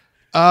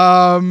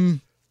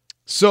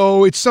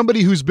 So it's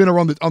somebody who's been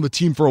around on the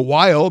team for a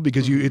while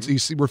because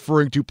he's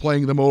referring to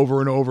playing them over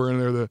and over,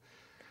 and they're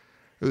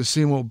the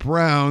same old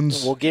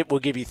Browns. We'll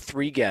give you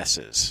three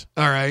guesses.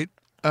 All right.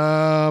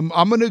 I'm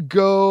gonna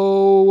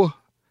go.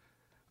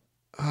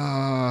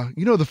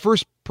 The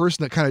first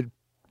person that kind of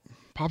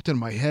popped in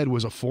my head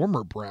was a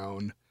former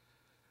Brown,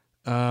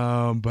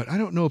 but I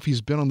don't know if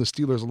he's been on the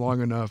Steelers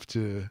long enough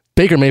to.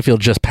 Baker Mayfield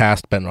just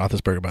passed Ben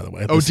Roethlisberger, by the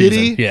way. Oh, did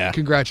he? Yeah.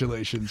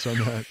 Congratulations on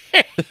that.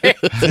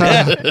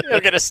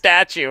 You'll get a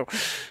statue.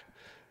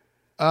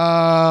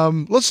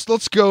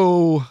 Let's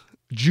go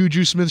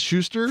Juju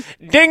Smith-Schuster.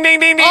 Ding, ding, ding,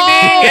 ding,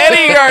 ding.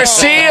 Eddie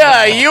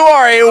Garcia, you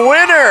are a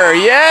winner.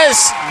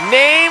 Yes.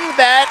 Name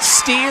that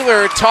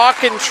Steeler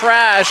talking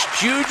trash.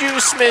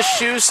 Juju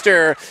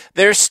Smith-Schuster.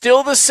 They're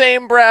still the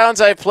same Browns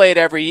I played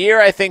every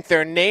year. I think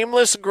they're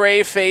nameless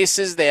gray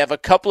faces. They have a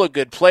couple of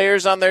good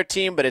players on their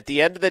team, but at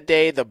the end of the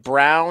day, the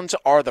Browns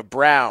are the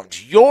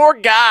Browns. Your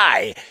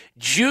guy,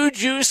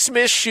 Juju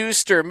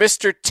Smith-Schuster,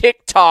 Mr.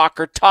 TikTok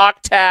or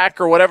TalkTack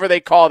or whatever they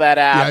call that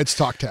app. Yeah, it's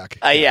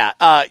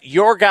TalkTack.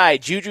 Your guy,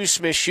 Juju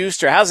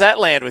Smith-Schuster. How's that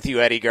land with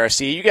you, Eddie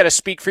Garcia? You got to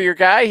speak for your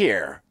guy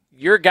here.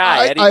 Your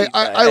guy, Eddie.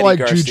 I Eddie like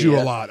Garcia. Juju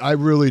a lot. I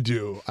really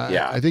do.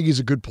 I think he's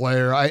a good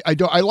player. I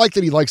like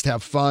that he likes to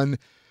have fun,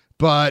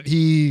 but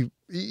he's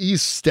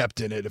stepped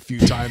in it a few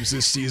times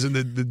this season.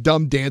 The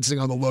dumb dancing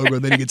on the logo,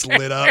 and then he gets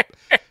lit up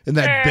in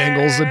that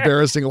Bengals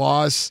embarrassing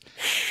loss.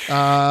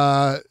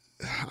 I'm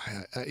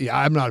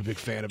not a big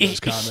fan of those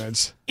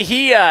comments.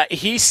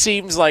 He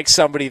seems like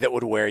somebody that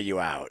would wear you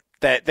out.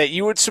 That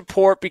you would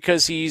support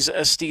because he's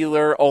a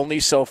Steeler only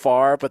so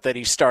far, but that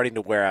he's starting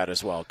to wear out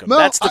as well. No,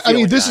 that's the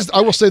feeling. I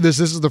will say this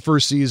is the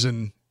first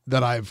season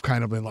that I've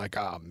kind of been like,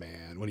 oh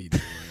man, what are you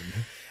doing?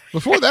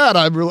 Before that,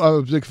 I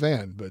was a big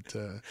fan, but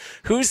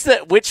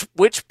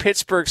which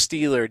Pittsburgh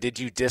Steeler did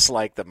you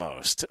dislike the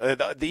most?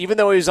 Even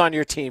though he was on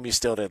your team, you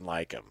still didn't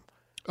like him.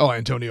 Oh,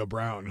 Antonio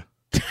Brown.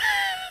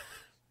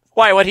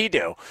 Why? What'd he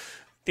do?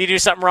 Did he do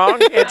something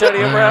wrong,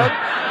 Antonio Brown?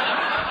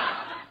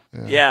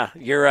 Yeah,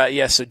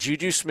 you're so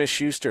Juju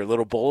Smith-Schuster,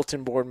 little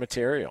bulletin board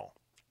material.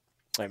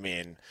 I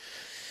mean,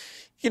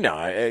 now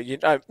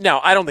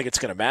I don't think it's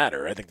going to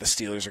matter. I think the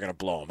Steelers are going to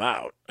blow them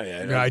out.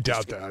 I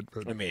doubt that.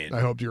 But I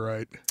hope you're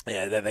right.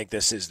 Yeah, I think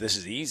this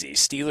is easy.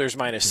 Steelers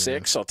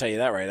 -6. I'll tell you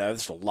that right now.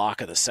 This is the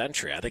lock of the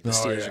century. I think the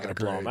Steelers are going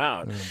to blow them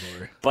out.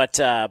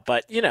 Oh,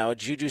 but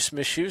Juju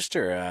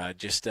Smith-Schuster,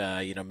 just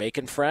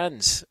making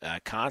friends,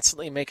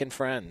 constantly making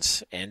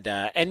friends, and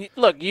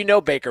look,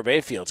 Baker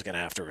Mayfield's going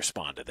to have to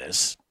respond to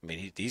this. I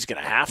mean, he's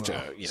going to have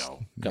to,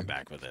 come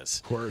back with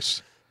this. Of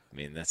course. I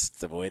mean, that's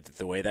the way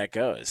that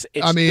goes.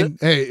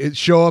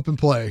 Show up and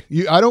play.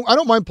 I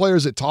don't mind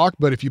players that talk,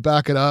 but if you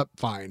back it up,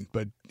 fine.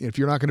 But if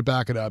you're not going to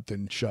back it up,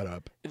 then shut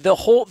up. The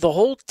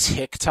whole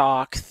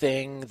TikTok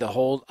thing.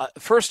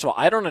 First of all,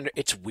 I don't.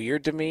 It's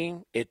weird to me.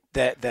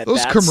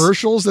 Those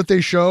commercials that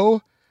they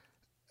show.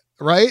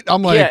 Right?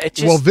 I'm like,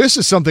 this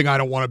is something I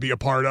don't want to be a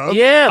part of.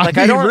 Yeah, like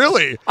I don't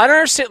really. I don't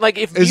understand. Like,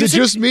 if is it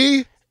just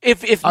me?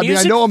 If music,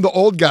 I know I'm the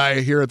old guy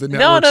here at the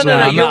network. No,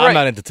 I'm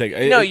not into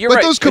TikTok. No, you're right.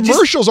 But those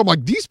commercials, I'm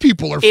like, these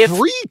people are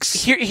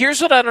freaks.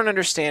 Here's what I don't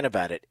understand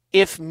about it.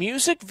 If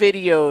music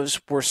videos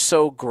were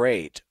so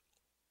great,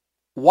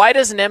 why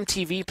doesn't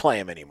MTV play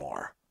them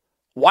anymore?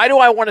 Why do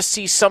I want to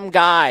see some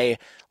guy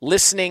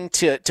listening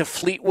to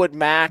Fleetwood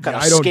Mac on a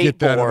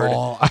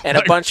skateboard and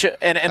a bunch of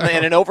and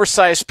an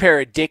oversized pair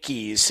of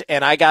Dickies,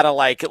 and I gotta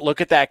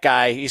look at that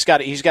guy. He's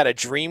got a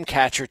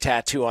Dreamcatcher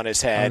tattoo on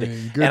his head,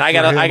 and I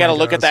gotta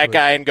look at that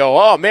guy and go,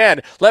 oh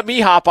man, let me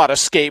hop on a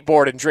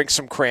skateboard and drink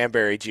some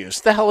cranberry juice.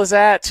 The hell is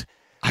that?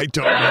 I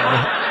don't know.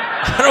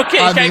 I don't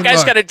get.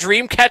 Guy's got a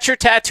Dreamcatcher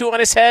tattoo on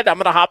his head. I'm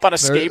gonna hop on a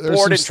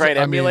skateboard and try and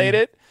emulate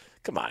it.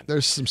 Come on.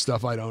 There's some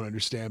stuff I don't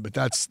understand, but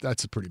that's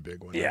a pretty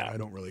big one. Yeah. I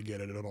don't really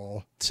get it at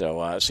all.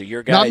 So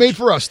your guy. Not made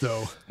for us,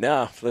 though.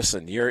 No,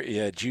 listen, you're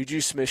Juju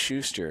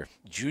Smith-Schuster.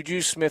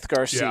 Juju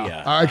Smith-Garcia.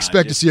 Yeah. I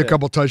expect to see a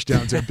couple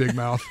touchdowns at Big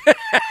Mouth.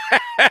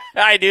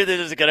 I knew this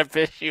was going to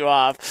piss you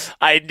off.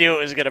 I knew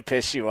it was going to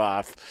piss you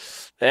off.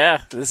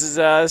 Yeah, this is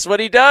what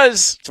he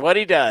does. It's what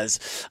he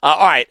does.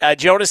 All right,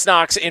 Jonas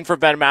Knox in for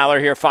Ben Maller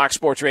here, Fox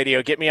Sports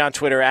Radio. Get me on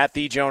Twitter at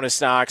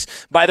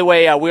 @TheJonasKnox. By the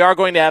way, we are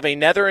going to have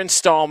another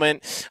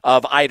installment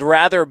of I'd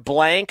rather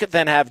blank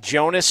than have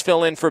Jonas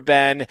fill in for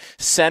Ben.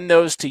 Send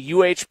those to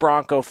UH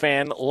Bronco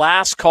Fan.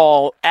 Last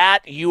call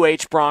at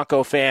UH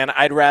Bronco Fan.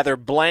 I'd rather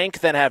blank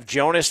than have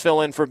Jonas fill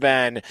in for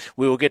Ben.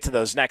 We will get to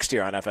those next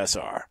year on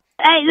FSR.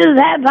 Hey, this is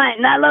Hat Pint,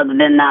 and I love the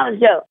Ben Maller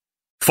Show.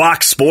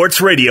 Fox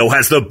Sports Radio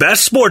has the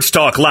best sports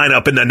talk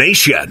lineup in the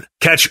nation.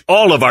 Catch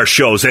all of our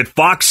shows at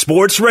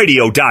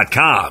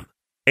foxsportsradio.com.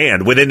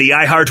 And within the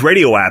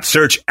iHeartRadio app,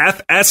 search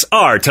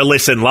FSR to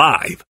listen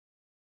live.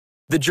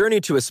 The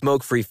journey to a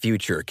smoke-free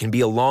future can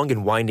be a long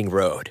and winding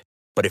road.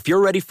 But if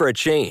you're ready for a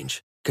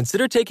change,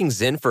 consider taking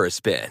Zyn for a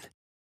spin.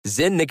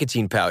 Zyn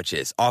nicotine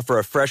pouches offer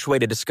a fresh way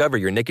to discover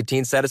your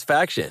nicotine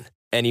satisfaction.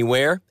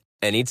 Anywhere,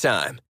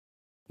 anytime.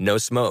 No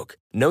smoke,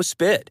 no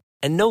spit,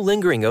 and no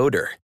lingering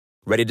odor.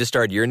 Ready to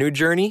start your new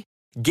journey?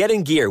 Get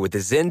in gear with the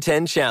Zyn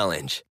 10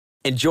 Challenge.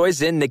 Enjoy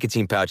Zyn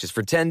nicotine pouches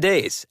for 10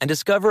 days and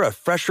discover a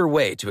fresher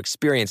way to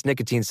experience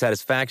nicotine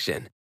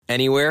satisfaction.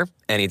 Anywhere,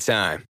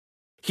 anytime.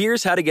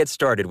 Here's how to get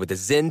started with the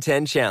Zyn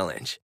 10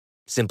 Challenge.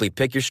 Simply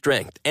pick your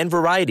strength and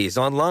varieties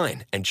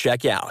online and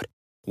check out.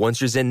 Once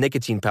your Zyn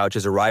nicotine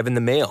pouches arrive in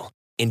the mail,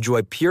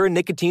 enjoy pure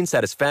nicotine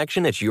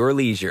satisfaction at your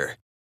leisure.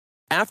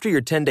 After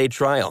your 10-day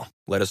trial,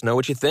 let us know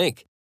what you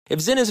think. If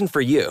Zyn isn't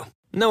for you,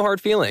 no hard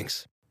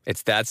feelings.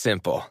 It's that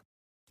simple.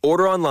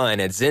 Order online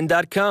at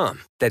Zyn.com.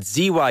 That's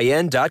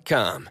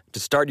ZYN.com to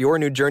start your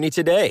new journey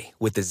today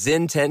with the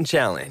Zyn 10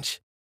 Challenge.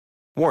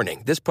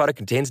 Warning, this product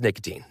contains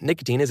nicotine.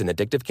 Nicotine is an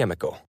addictive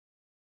chemical.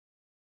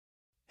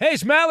 Hey,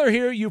 it's Maller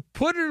here. You've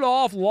put it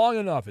off long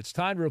enough. It's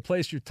time to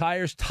replace your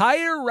tires.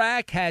 Tire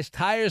Rack has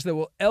tires that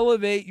will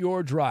elevate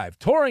your drive.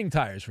 Touring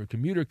tires for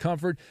commuter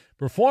comfort,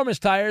 performance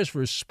tires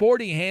for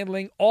sporty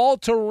handling,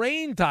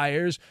 all-terrain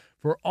tires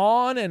for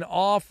on- and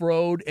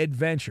off-road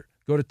adventure.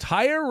 Go to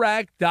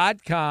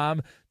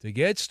TireRack.com to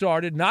get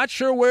started. Not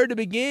sure where to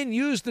begin?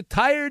 Use the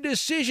Tire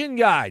Decision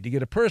Guide to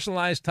get a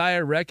personalized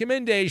tire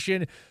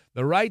recommendation,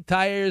 the right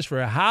tires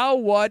for how,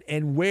 what,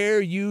 and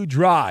where you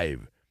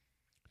drive.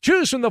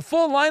 Choose from the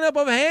full lineup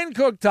of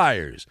Hankook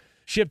tires.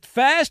 Shipped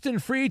fast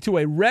and free to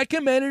a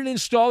recommended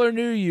installer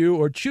near you,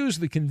 or choose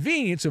the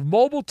convenience of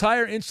mobile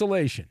tire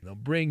installation. They'll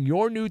bring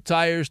your new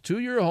tires to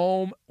your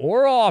home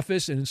or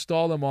office and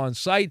install them on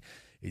site.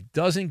 It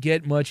doesn't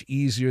get much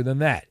easier than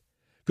that.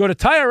 Go to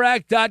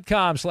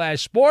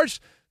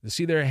TireRack.com/sports to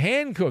see their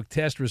Hankook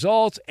test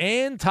results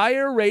and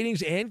tire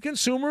ratings and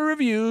consumer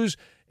reviews,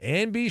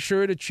 and be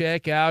sure to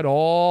check out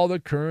all the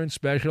current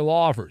special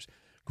offers.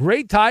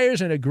 Great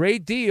tires and a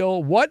great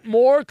deal. What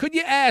more could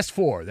you ask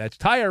for? That's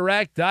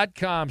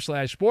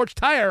TireRack.com/sports.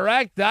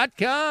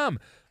 TireRack.com,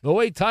 the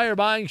way tire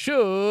buying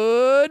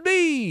should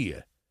be.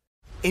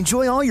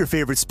 Enjoy all your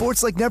favorite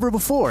sports like never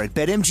before at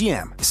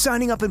BetMGM.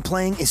 Signing up and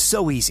playing is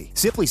so easy.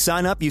 Simply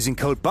sign up using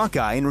code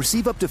Buckeye and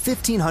receive up to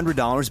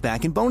 $1,500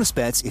 back in bonus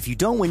bets if you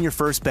don't win your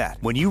first bet.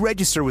 When you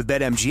register with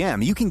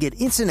BetMGM, you can get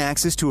instant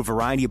access to a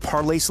variety of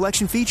parlay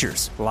selection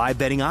features, live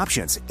betting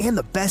options, and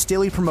the best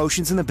daily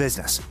promotions in the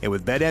business. And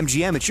with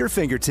BetMGM at your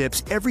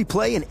fingertips, every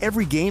play and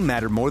every game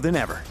matter more than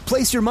ever.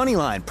 Place your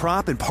moneyline,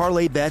 prop, and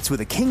parlay bets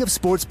with the king of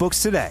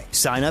sportsbooks today.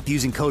 Sign up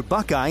using code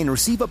Buckeye and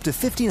receive up to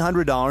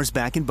 $1,500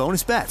 back in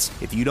bonus bets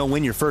if you don't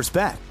win your first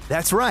bet.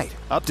 That's right,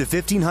 up to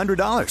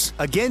 $1,500.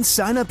 Again,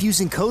 sign up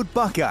using code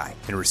Buckeye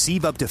and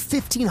receive up to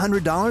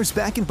 $1,500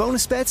 back in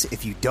bonus bets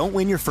if you don't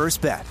win your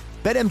first bet.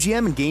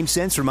 BetMGM and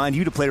GameSense remind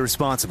you to play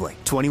responsibly.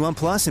 21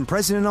 plus and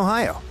present in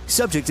Ohio.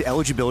 Subject to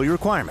eligibility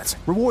requirements.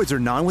 Rewards are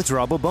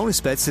non-withdrawable bonus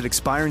bets that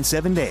expire in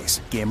 7 days.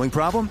 Gambling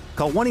problem?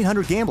 Call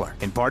 1-800-GAMBLER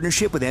in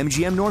partnership with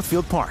MGM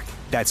Northfield Park.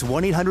 That's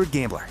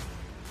 1-800-GAMBLER.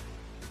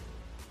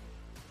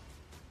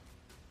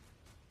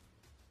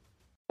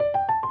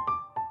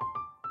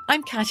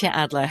 I'm Katya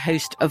Adler,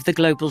 host of The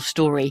Global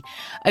Story.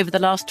 Over the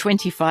last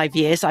 25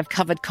 years, I've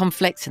covered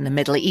conflicts in the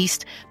Middle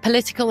East,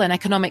 political and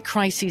economic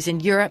crises in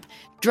Europe,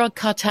 drug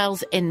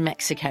cartels in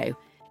Mexico.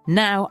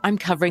 Now I'm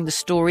covering the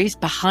stories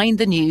behind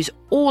the news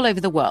all over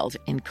the world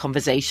in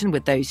conversation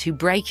with those who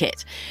break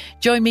it.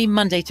 Join me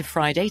Monday to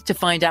Friday to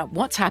find out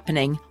what's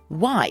happening,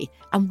 why,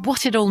 and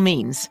what it all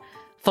means.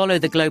 Follow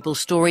The Global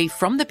Story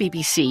from the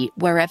BBC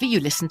wherever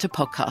you listen to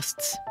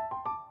podcasts.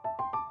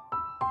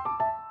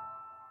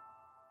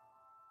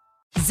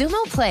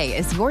 Zumo Play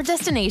is your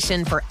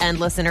destination for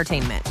endless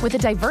entertainment. With a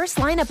diverse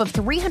lineup of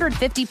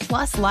 350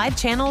 plus live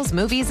channels,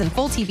 movies, and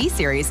full TV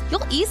series,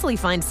 you'll easily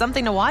find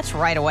something to watch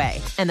right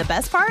away. And the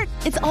best part?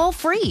 It's all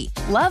free.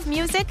 Love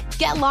music?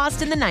 Get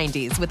lost in the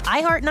 90s with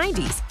iHeart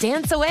 90s.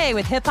 Dance away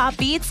with hip-hop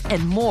beats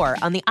and more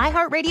on the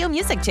iHeartRadio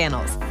music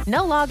channels.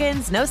 No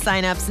logins, no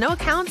signups, no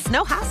accounts,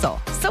 no hassle.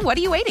 So what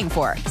are you waiting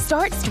for?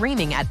 Start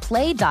streaming at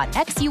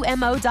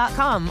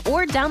play.xumo.com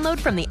or download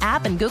from the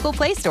app and Google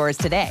Play stores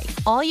today.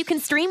 All you can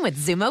stream with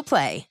Zumo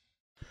Play.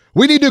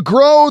 We need to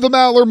grow the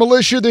Maller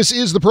Militia. This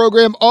is the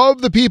program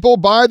of the people,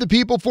 by the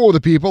people, for the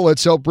people.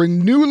 Let's help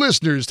bring new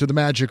listeners to the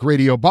Magic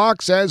Radio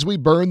Box as we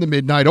burn the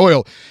midnight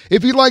oil.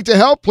 If you'd like to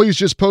help, please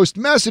just post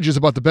messages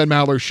about the Ben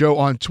Maller Show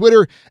on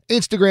Twitter,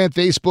 Instagram,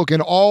 Facebook,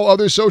 and all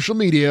other social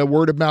media.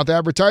 Word-of-mouth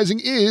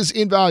advertising is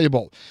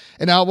invaluable.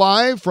 And now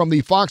live from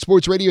the Fox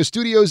Sports Radio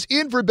studios,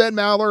 in for Ben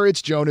Maller,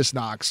 it's Jonas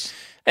Knox.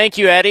 Thank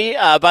you, Eddie.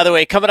 By the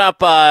way, coming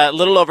up a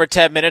little over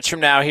 10 minutes from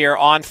now here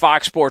on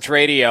Fox Sports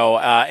Radio,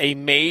 a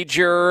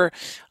major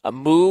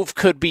move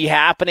could be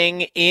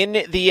happening in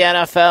the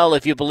NFL.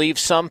 If you believe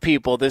some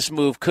people, this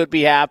move could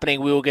be happening.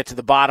 We will get to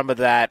the bottom of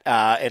that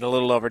in a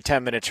little over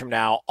 10 minutes from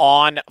now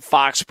on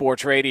Fox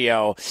Sports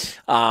Radio.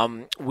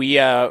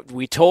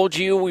 We told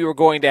you we were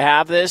going to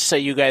have this. So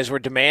you guys were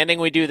demanding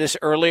we do this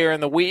earlier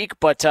in the week,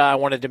 but I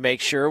wanted to make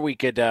sure we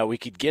could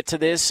get to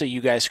this so you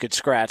guys could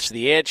scratch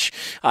the itch.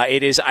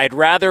 It is I'd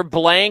rather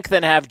blank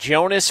than have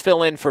Jonas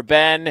fill in for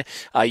Ben.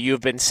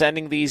 You've been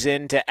sending these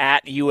in to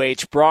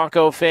 @UH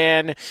Bronco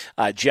fan.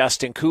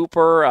 Justin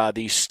Cooper,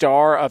 the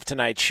star of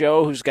tonight's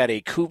show, who's got a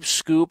Coop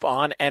Scoop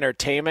on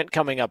entertainment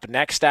coming up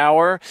next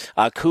hour.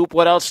 Coop,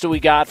 what else do we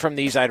got from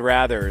these I'd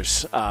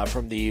rathers,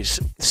 from these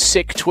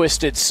sick,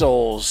 twisted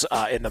souls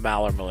in the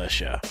Maller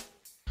Militia?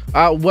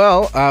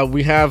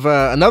 We have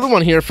another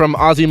one here from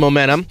Aussie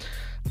Momentum.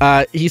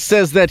 He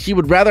says that he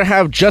would rather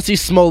have Jussie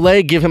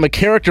Smollett give him a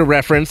character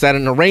reference at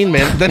an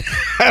arraignment than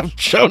have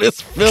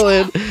Jonas fill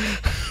in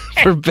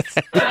for Ben.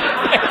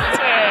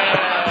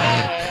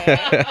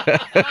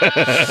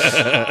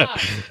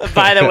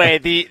 By the way,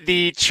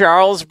 the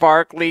Charles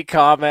Barkley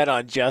comment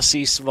on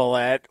Jussie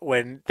Smollett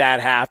when that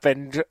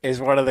happened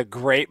is one of the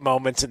great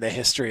moments in the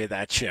history of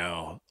that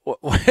show.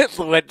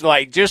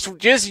 Like just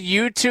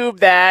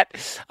YouTube that.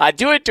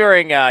 Do it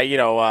during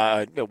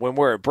when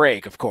we're at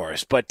break, of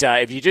course. But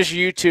if you just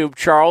YouTube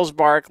Charles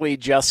Barkley,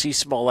 Jussie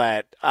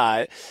Smollett.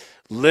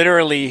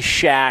 Literally,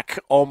 Shaq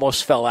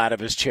almost fell out of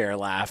his chair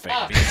laughing.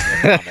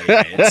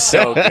 It's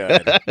so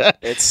good.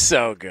 It's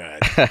so good.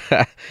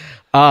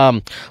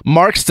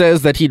 Mark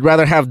says that he'd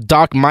rather have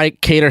Doc Mike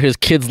cater his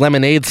kid's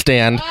lemonade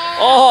stand.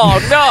 Oh,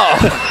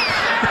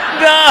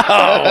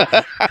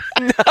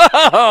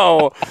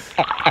 no.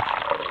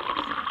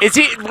 Is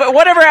he?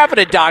 Whatever happened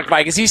to Doc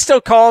Mike? Is he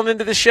still calling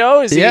into the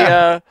show? Is he?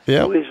 Yeah.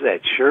 Who is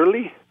that?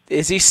 Shirley?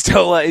 Is he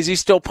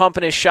still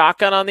pumping his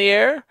shotgun on the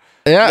air?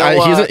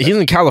 Yeah, he's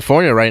in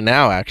California right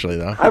now, actually,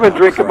 though. I've been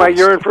drinking my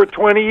urine for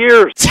 20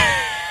 years.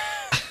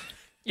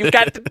 You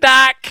got the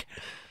Doc.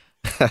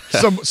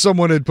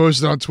 Someone had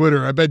posted on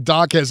Twitter, I bet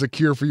Doc has a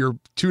cure for your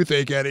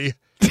toothache, Eddie.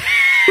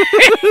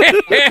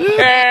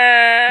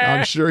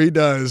 I'm sure he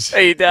does.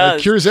 He does.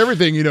 It cures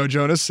everything,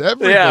 Jonas.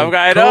 Everything. Yeah,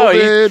 I know.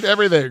 COVID,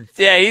 everything.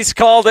 Yeah, he's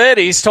called in.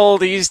 He's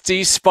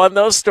spun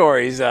those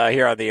stories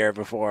here on the air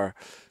before.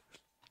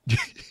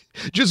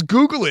 Just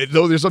Google it,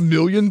 though. There's a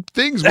million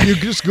things when you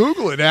just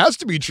Google it. It has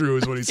to be true,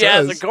 is what he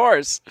says. Yes, of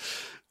course.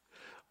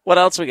 What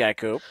else we got,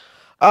 Coop?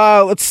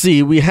 Let's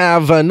see. We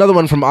have another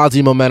one from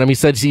Aussie Momentum. He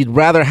said he'd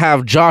rather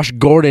have Josh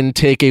Gordon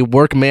take a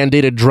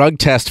work-mandated drug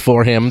test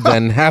for him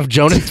than have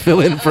Jonas fill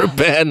in for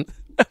Ben.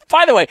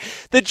 By the way,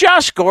 the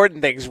Josh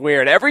Gordon thing's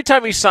weird. Every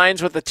time he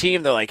signs with the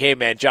team, they're like, hey,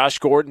 man, Josh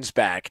Gordon's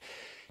back.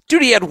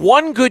 Dude, he had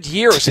one good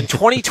year. It was in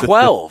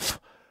 2012.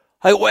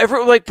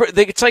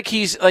 It's like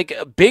he's like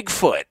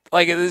Bigfoot.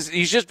 Like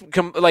he's just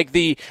like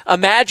the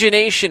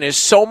imagination is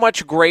so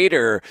much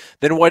greater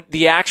than what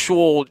the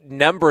actual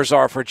numbers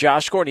are for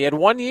Josh Gordon. He had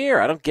 1 year.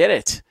 I don't get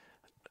it.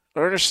 I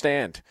don't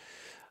understand.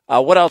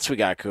 What else we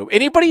got, Coop?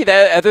 Anybody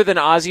that other than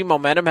Aussie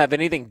Momentum have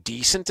anything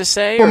decent to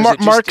say? Well,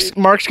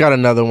 Mark's got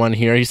another one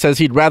here. He says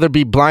he'd rather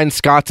be Blind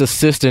Scott's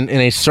assistant in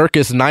a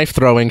circus knife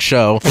throwing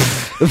show than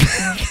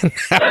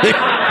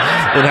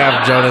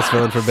have Jonas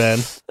fill in for Ben.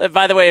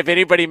 By the way, if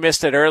anybody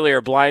missed it earlier,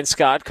 Blind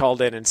Scott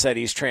called in and said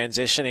he's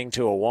transitioning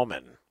to a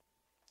woman.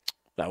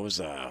 That was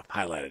a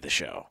highlight of the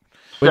show.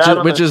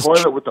 Which is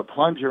toilet with the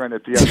plunger in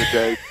it the other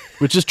day.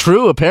 Which is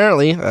true,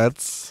 apparently.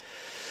 That's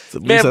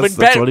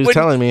what he's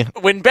telling me.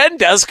 When Ben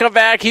does come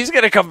back, he's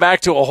going to come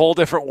back to a whole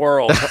different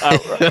world.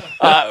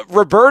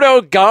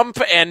 Roberto Gump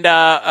and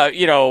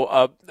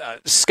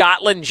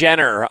Scotland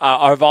Jenner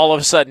have all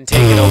of a sudden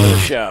taken over the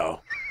show.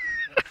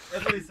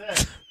 That's what he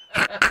said.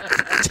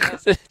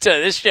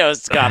 This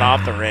show's gone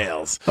off the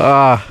rails.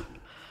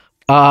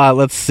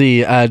 Let's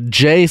see.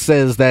 Jay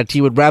says that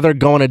he would rather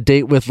go on a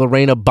date with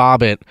Lorena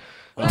Bobbitt.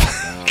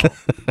 Oh,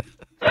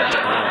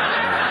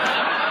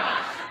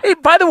 no. Hey,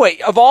 by the way,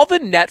 of all the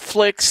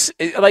Netflix,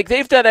 like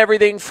they've done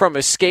everything from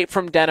Escape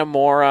from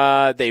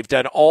Dannemora, they've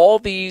done all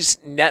these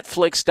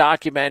Netflix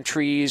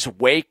documentaries,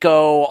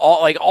 Waco,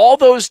 all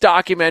those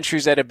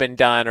documentaries that have been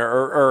done,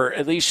 or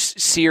at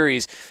least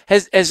series.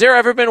 Has there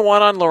ever been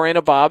one on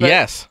Lorena Bobbitt?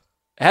 Yes.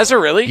 Has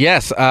there really?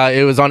 Yes.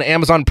 It was on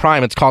Amazon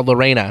Prime. It's called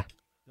Lorena,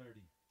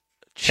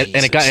 and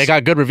it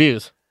got good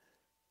reviews.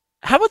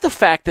 How about the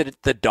fact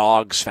that the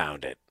dogs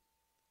found it?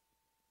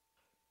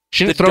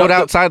 She didn't throw it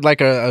outside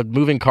like a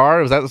moving car?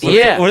 Was that?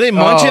 Yeah. Were they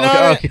munching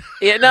on it?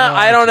 Yeah, no,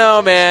 I don't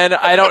know, man.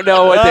 I don't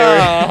know what they were.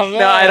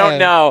 No, I don't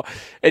know.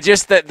 It's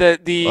just that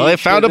the well, they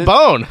found a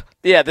bone.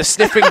 Yeah, the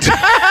sniffing.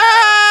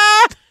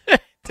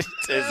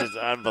 This is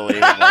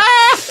unbelievable.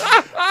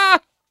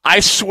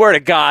 I swear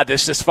to God,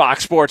 this is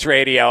Fox Sports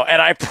Radio,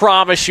 and I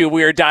promise you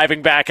we are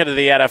diving back into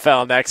the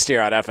NFL next year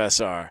on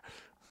FSR.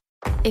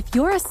 If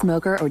you're a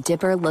smoker or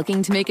dipper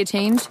looking to make a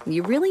change,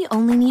 you really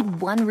only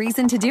need one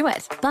reason to do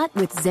it. But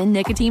with Zyn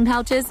nicotine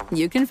pouches,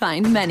 you can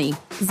find many.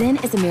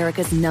 Zyn is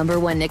America's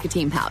 #1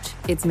 nicotine pouch.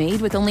 It's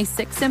made with only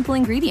 6 simple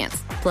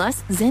ingredients.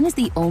 Plus, Zyn is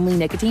the only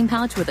nicotine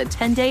pouch with a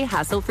 10-day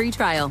hassle-free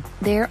trial.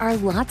 There are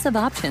lots of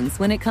options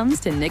when it comes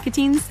to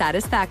nicotine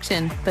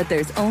satisfaction, but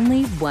there's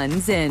only one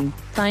Zyn.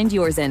 Find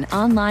your Zyn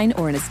online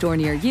or in a store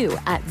near you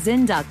at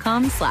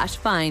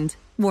zyn.com/find.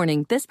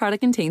 Warning, this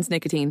product contains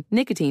nicotine.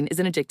 Nicotine is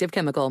an addictive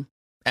chemical.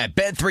 At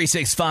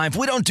Bet365,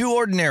 we don't do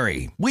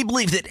ordinary. We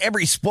believe that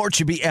every sport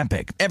should be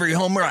epic. Every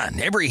home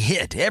run, every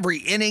hit, every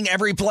inning,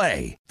 every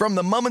play. From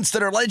the moments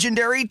that are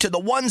legendary to the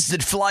ones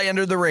that fly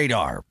under the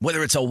radar.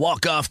 Whether it's a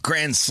walk-off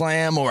grand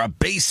slam or a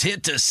base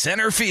hit to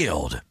center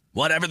field.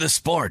 Whatever the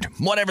sport,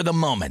 whatever the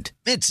moment,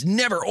 it's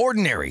never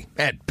ordinary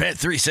at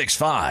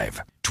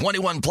Bet365.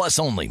 21 plus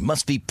only.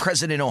 Must be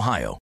present in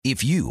Ohio.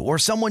 If you or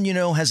someone you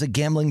know has a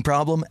gambling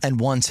problem and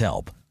wants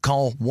help,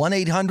 call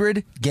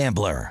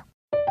 1-800-GAMBLER.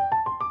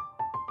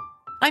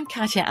 I'm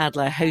Katya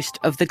Adler, host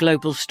of The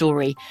Global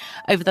Story.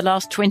 Over the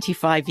last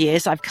 25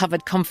 years, I've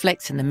covered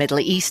conflicts in the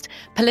Middle East,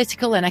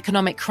 political and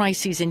economic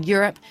crises in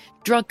Europe,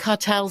 drug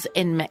cartels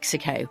in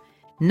Mexico.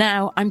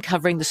 Now I'm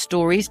covering the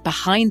stories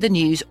behind the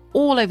news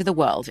all over the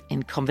world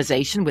in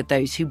conversation with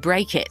those who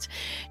break it.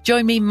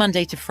 Join me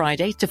Monday to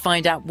Friday to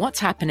find out what's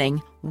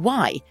happening,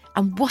 why,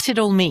 and what it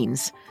all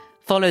means.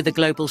 Follow The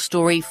Global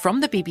Story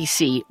from the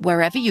BBC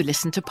wherever you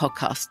listen to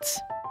podcasts.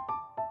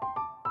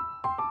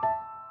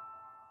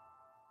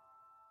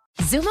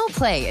 Xumo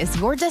Play is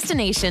your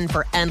destination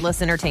for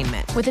endless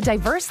entertainment. With a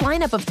diverse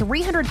lineup of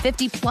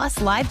 350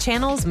 plus live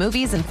channels,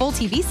 movies, and full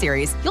TV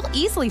series, you'll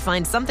easily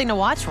find something to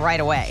watch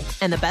right away.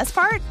 And the best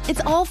part?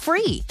 It's all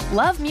free.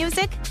 Love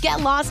music?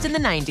 Get lost in the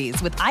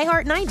 90s with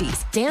iHeart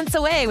 90s, dance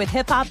away with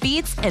hip-hop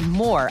beats, and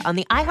more on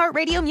the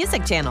iHeartRadio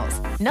music channels.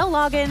 No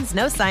logins,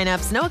 no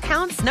signups, no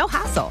accounts, no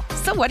hassle.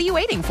 So what are you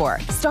waiting for?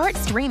 Start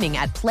streaming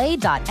at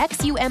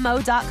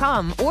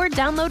play.xumo.com or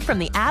download from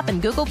the app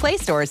and Google Play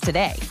stores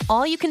today.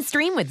 All you can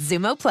stream with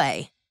Xumo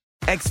Play.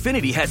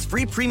 Xfinity has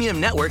free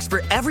premium networks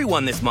for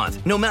everyone this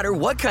month, no matter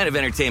what kind of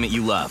entertainment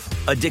you love.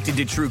 Addicted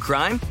to true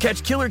crime?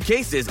 Catch killer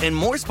cases and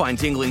more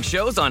spine-tingling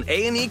shows on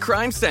A&E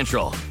Crime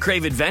Central.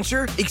 Crave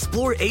adventure?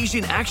 Explore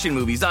Asian action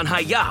movies on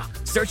Hi-Ya.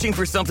 Searching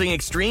for something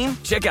extreme?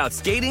 Check out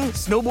skating,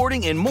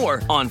 snowboarding, and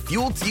more on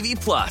Fuel TV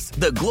Plus,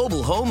 the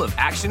global home of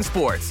action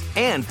sports.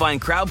 And find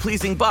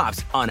crowd-pleasing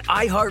bops on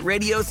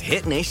iHeartRadio's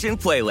Hit Nation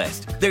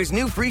playlist. There's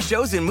new free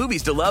shows and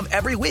movies to love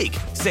every week.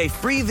 Say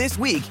free this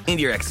week in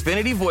your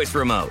Xfinity voice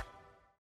remote.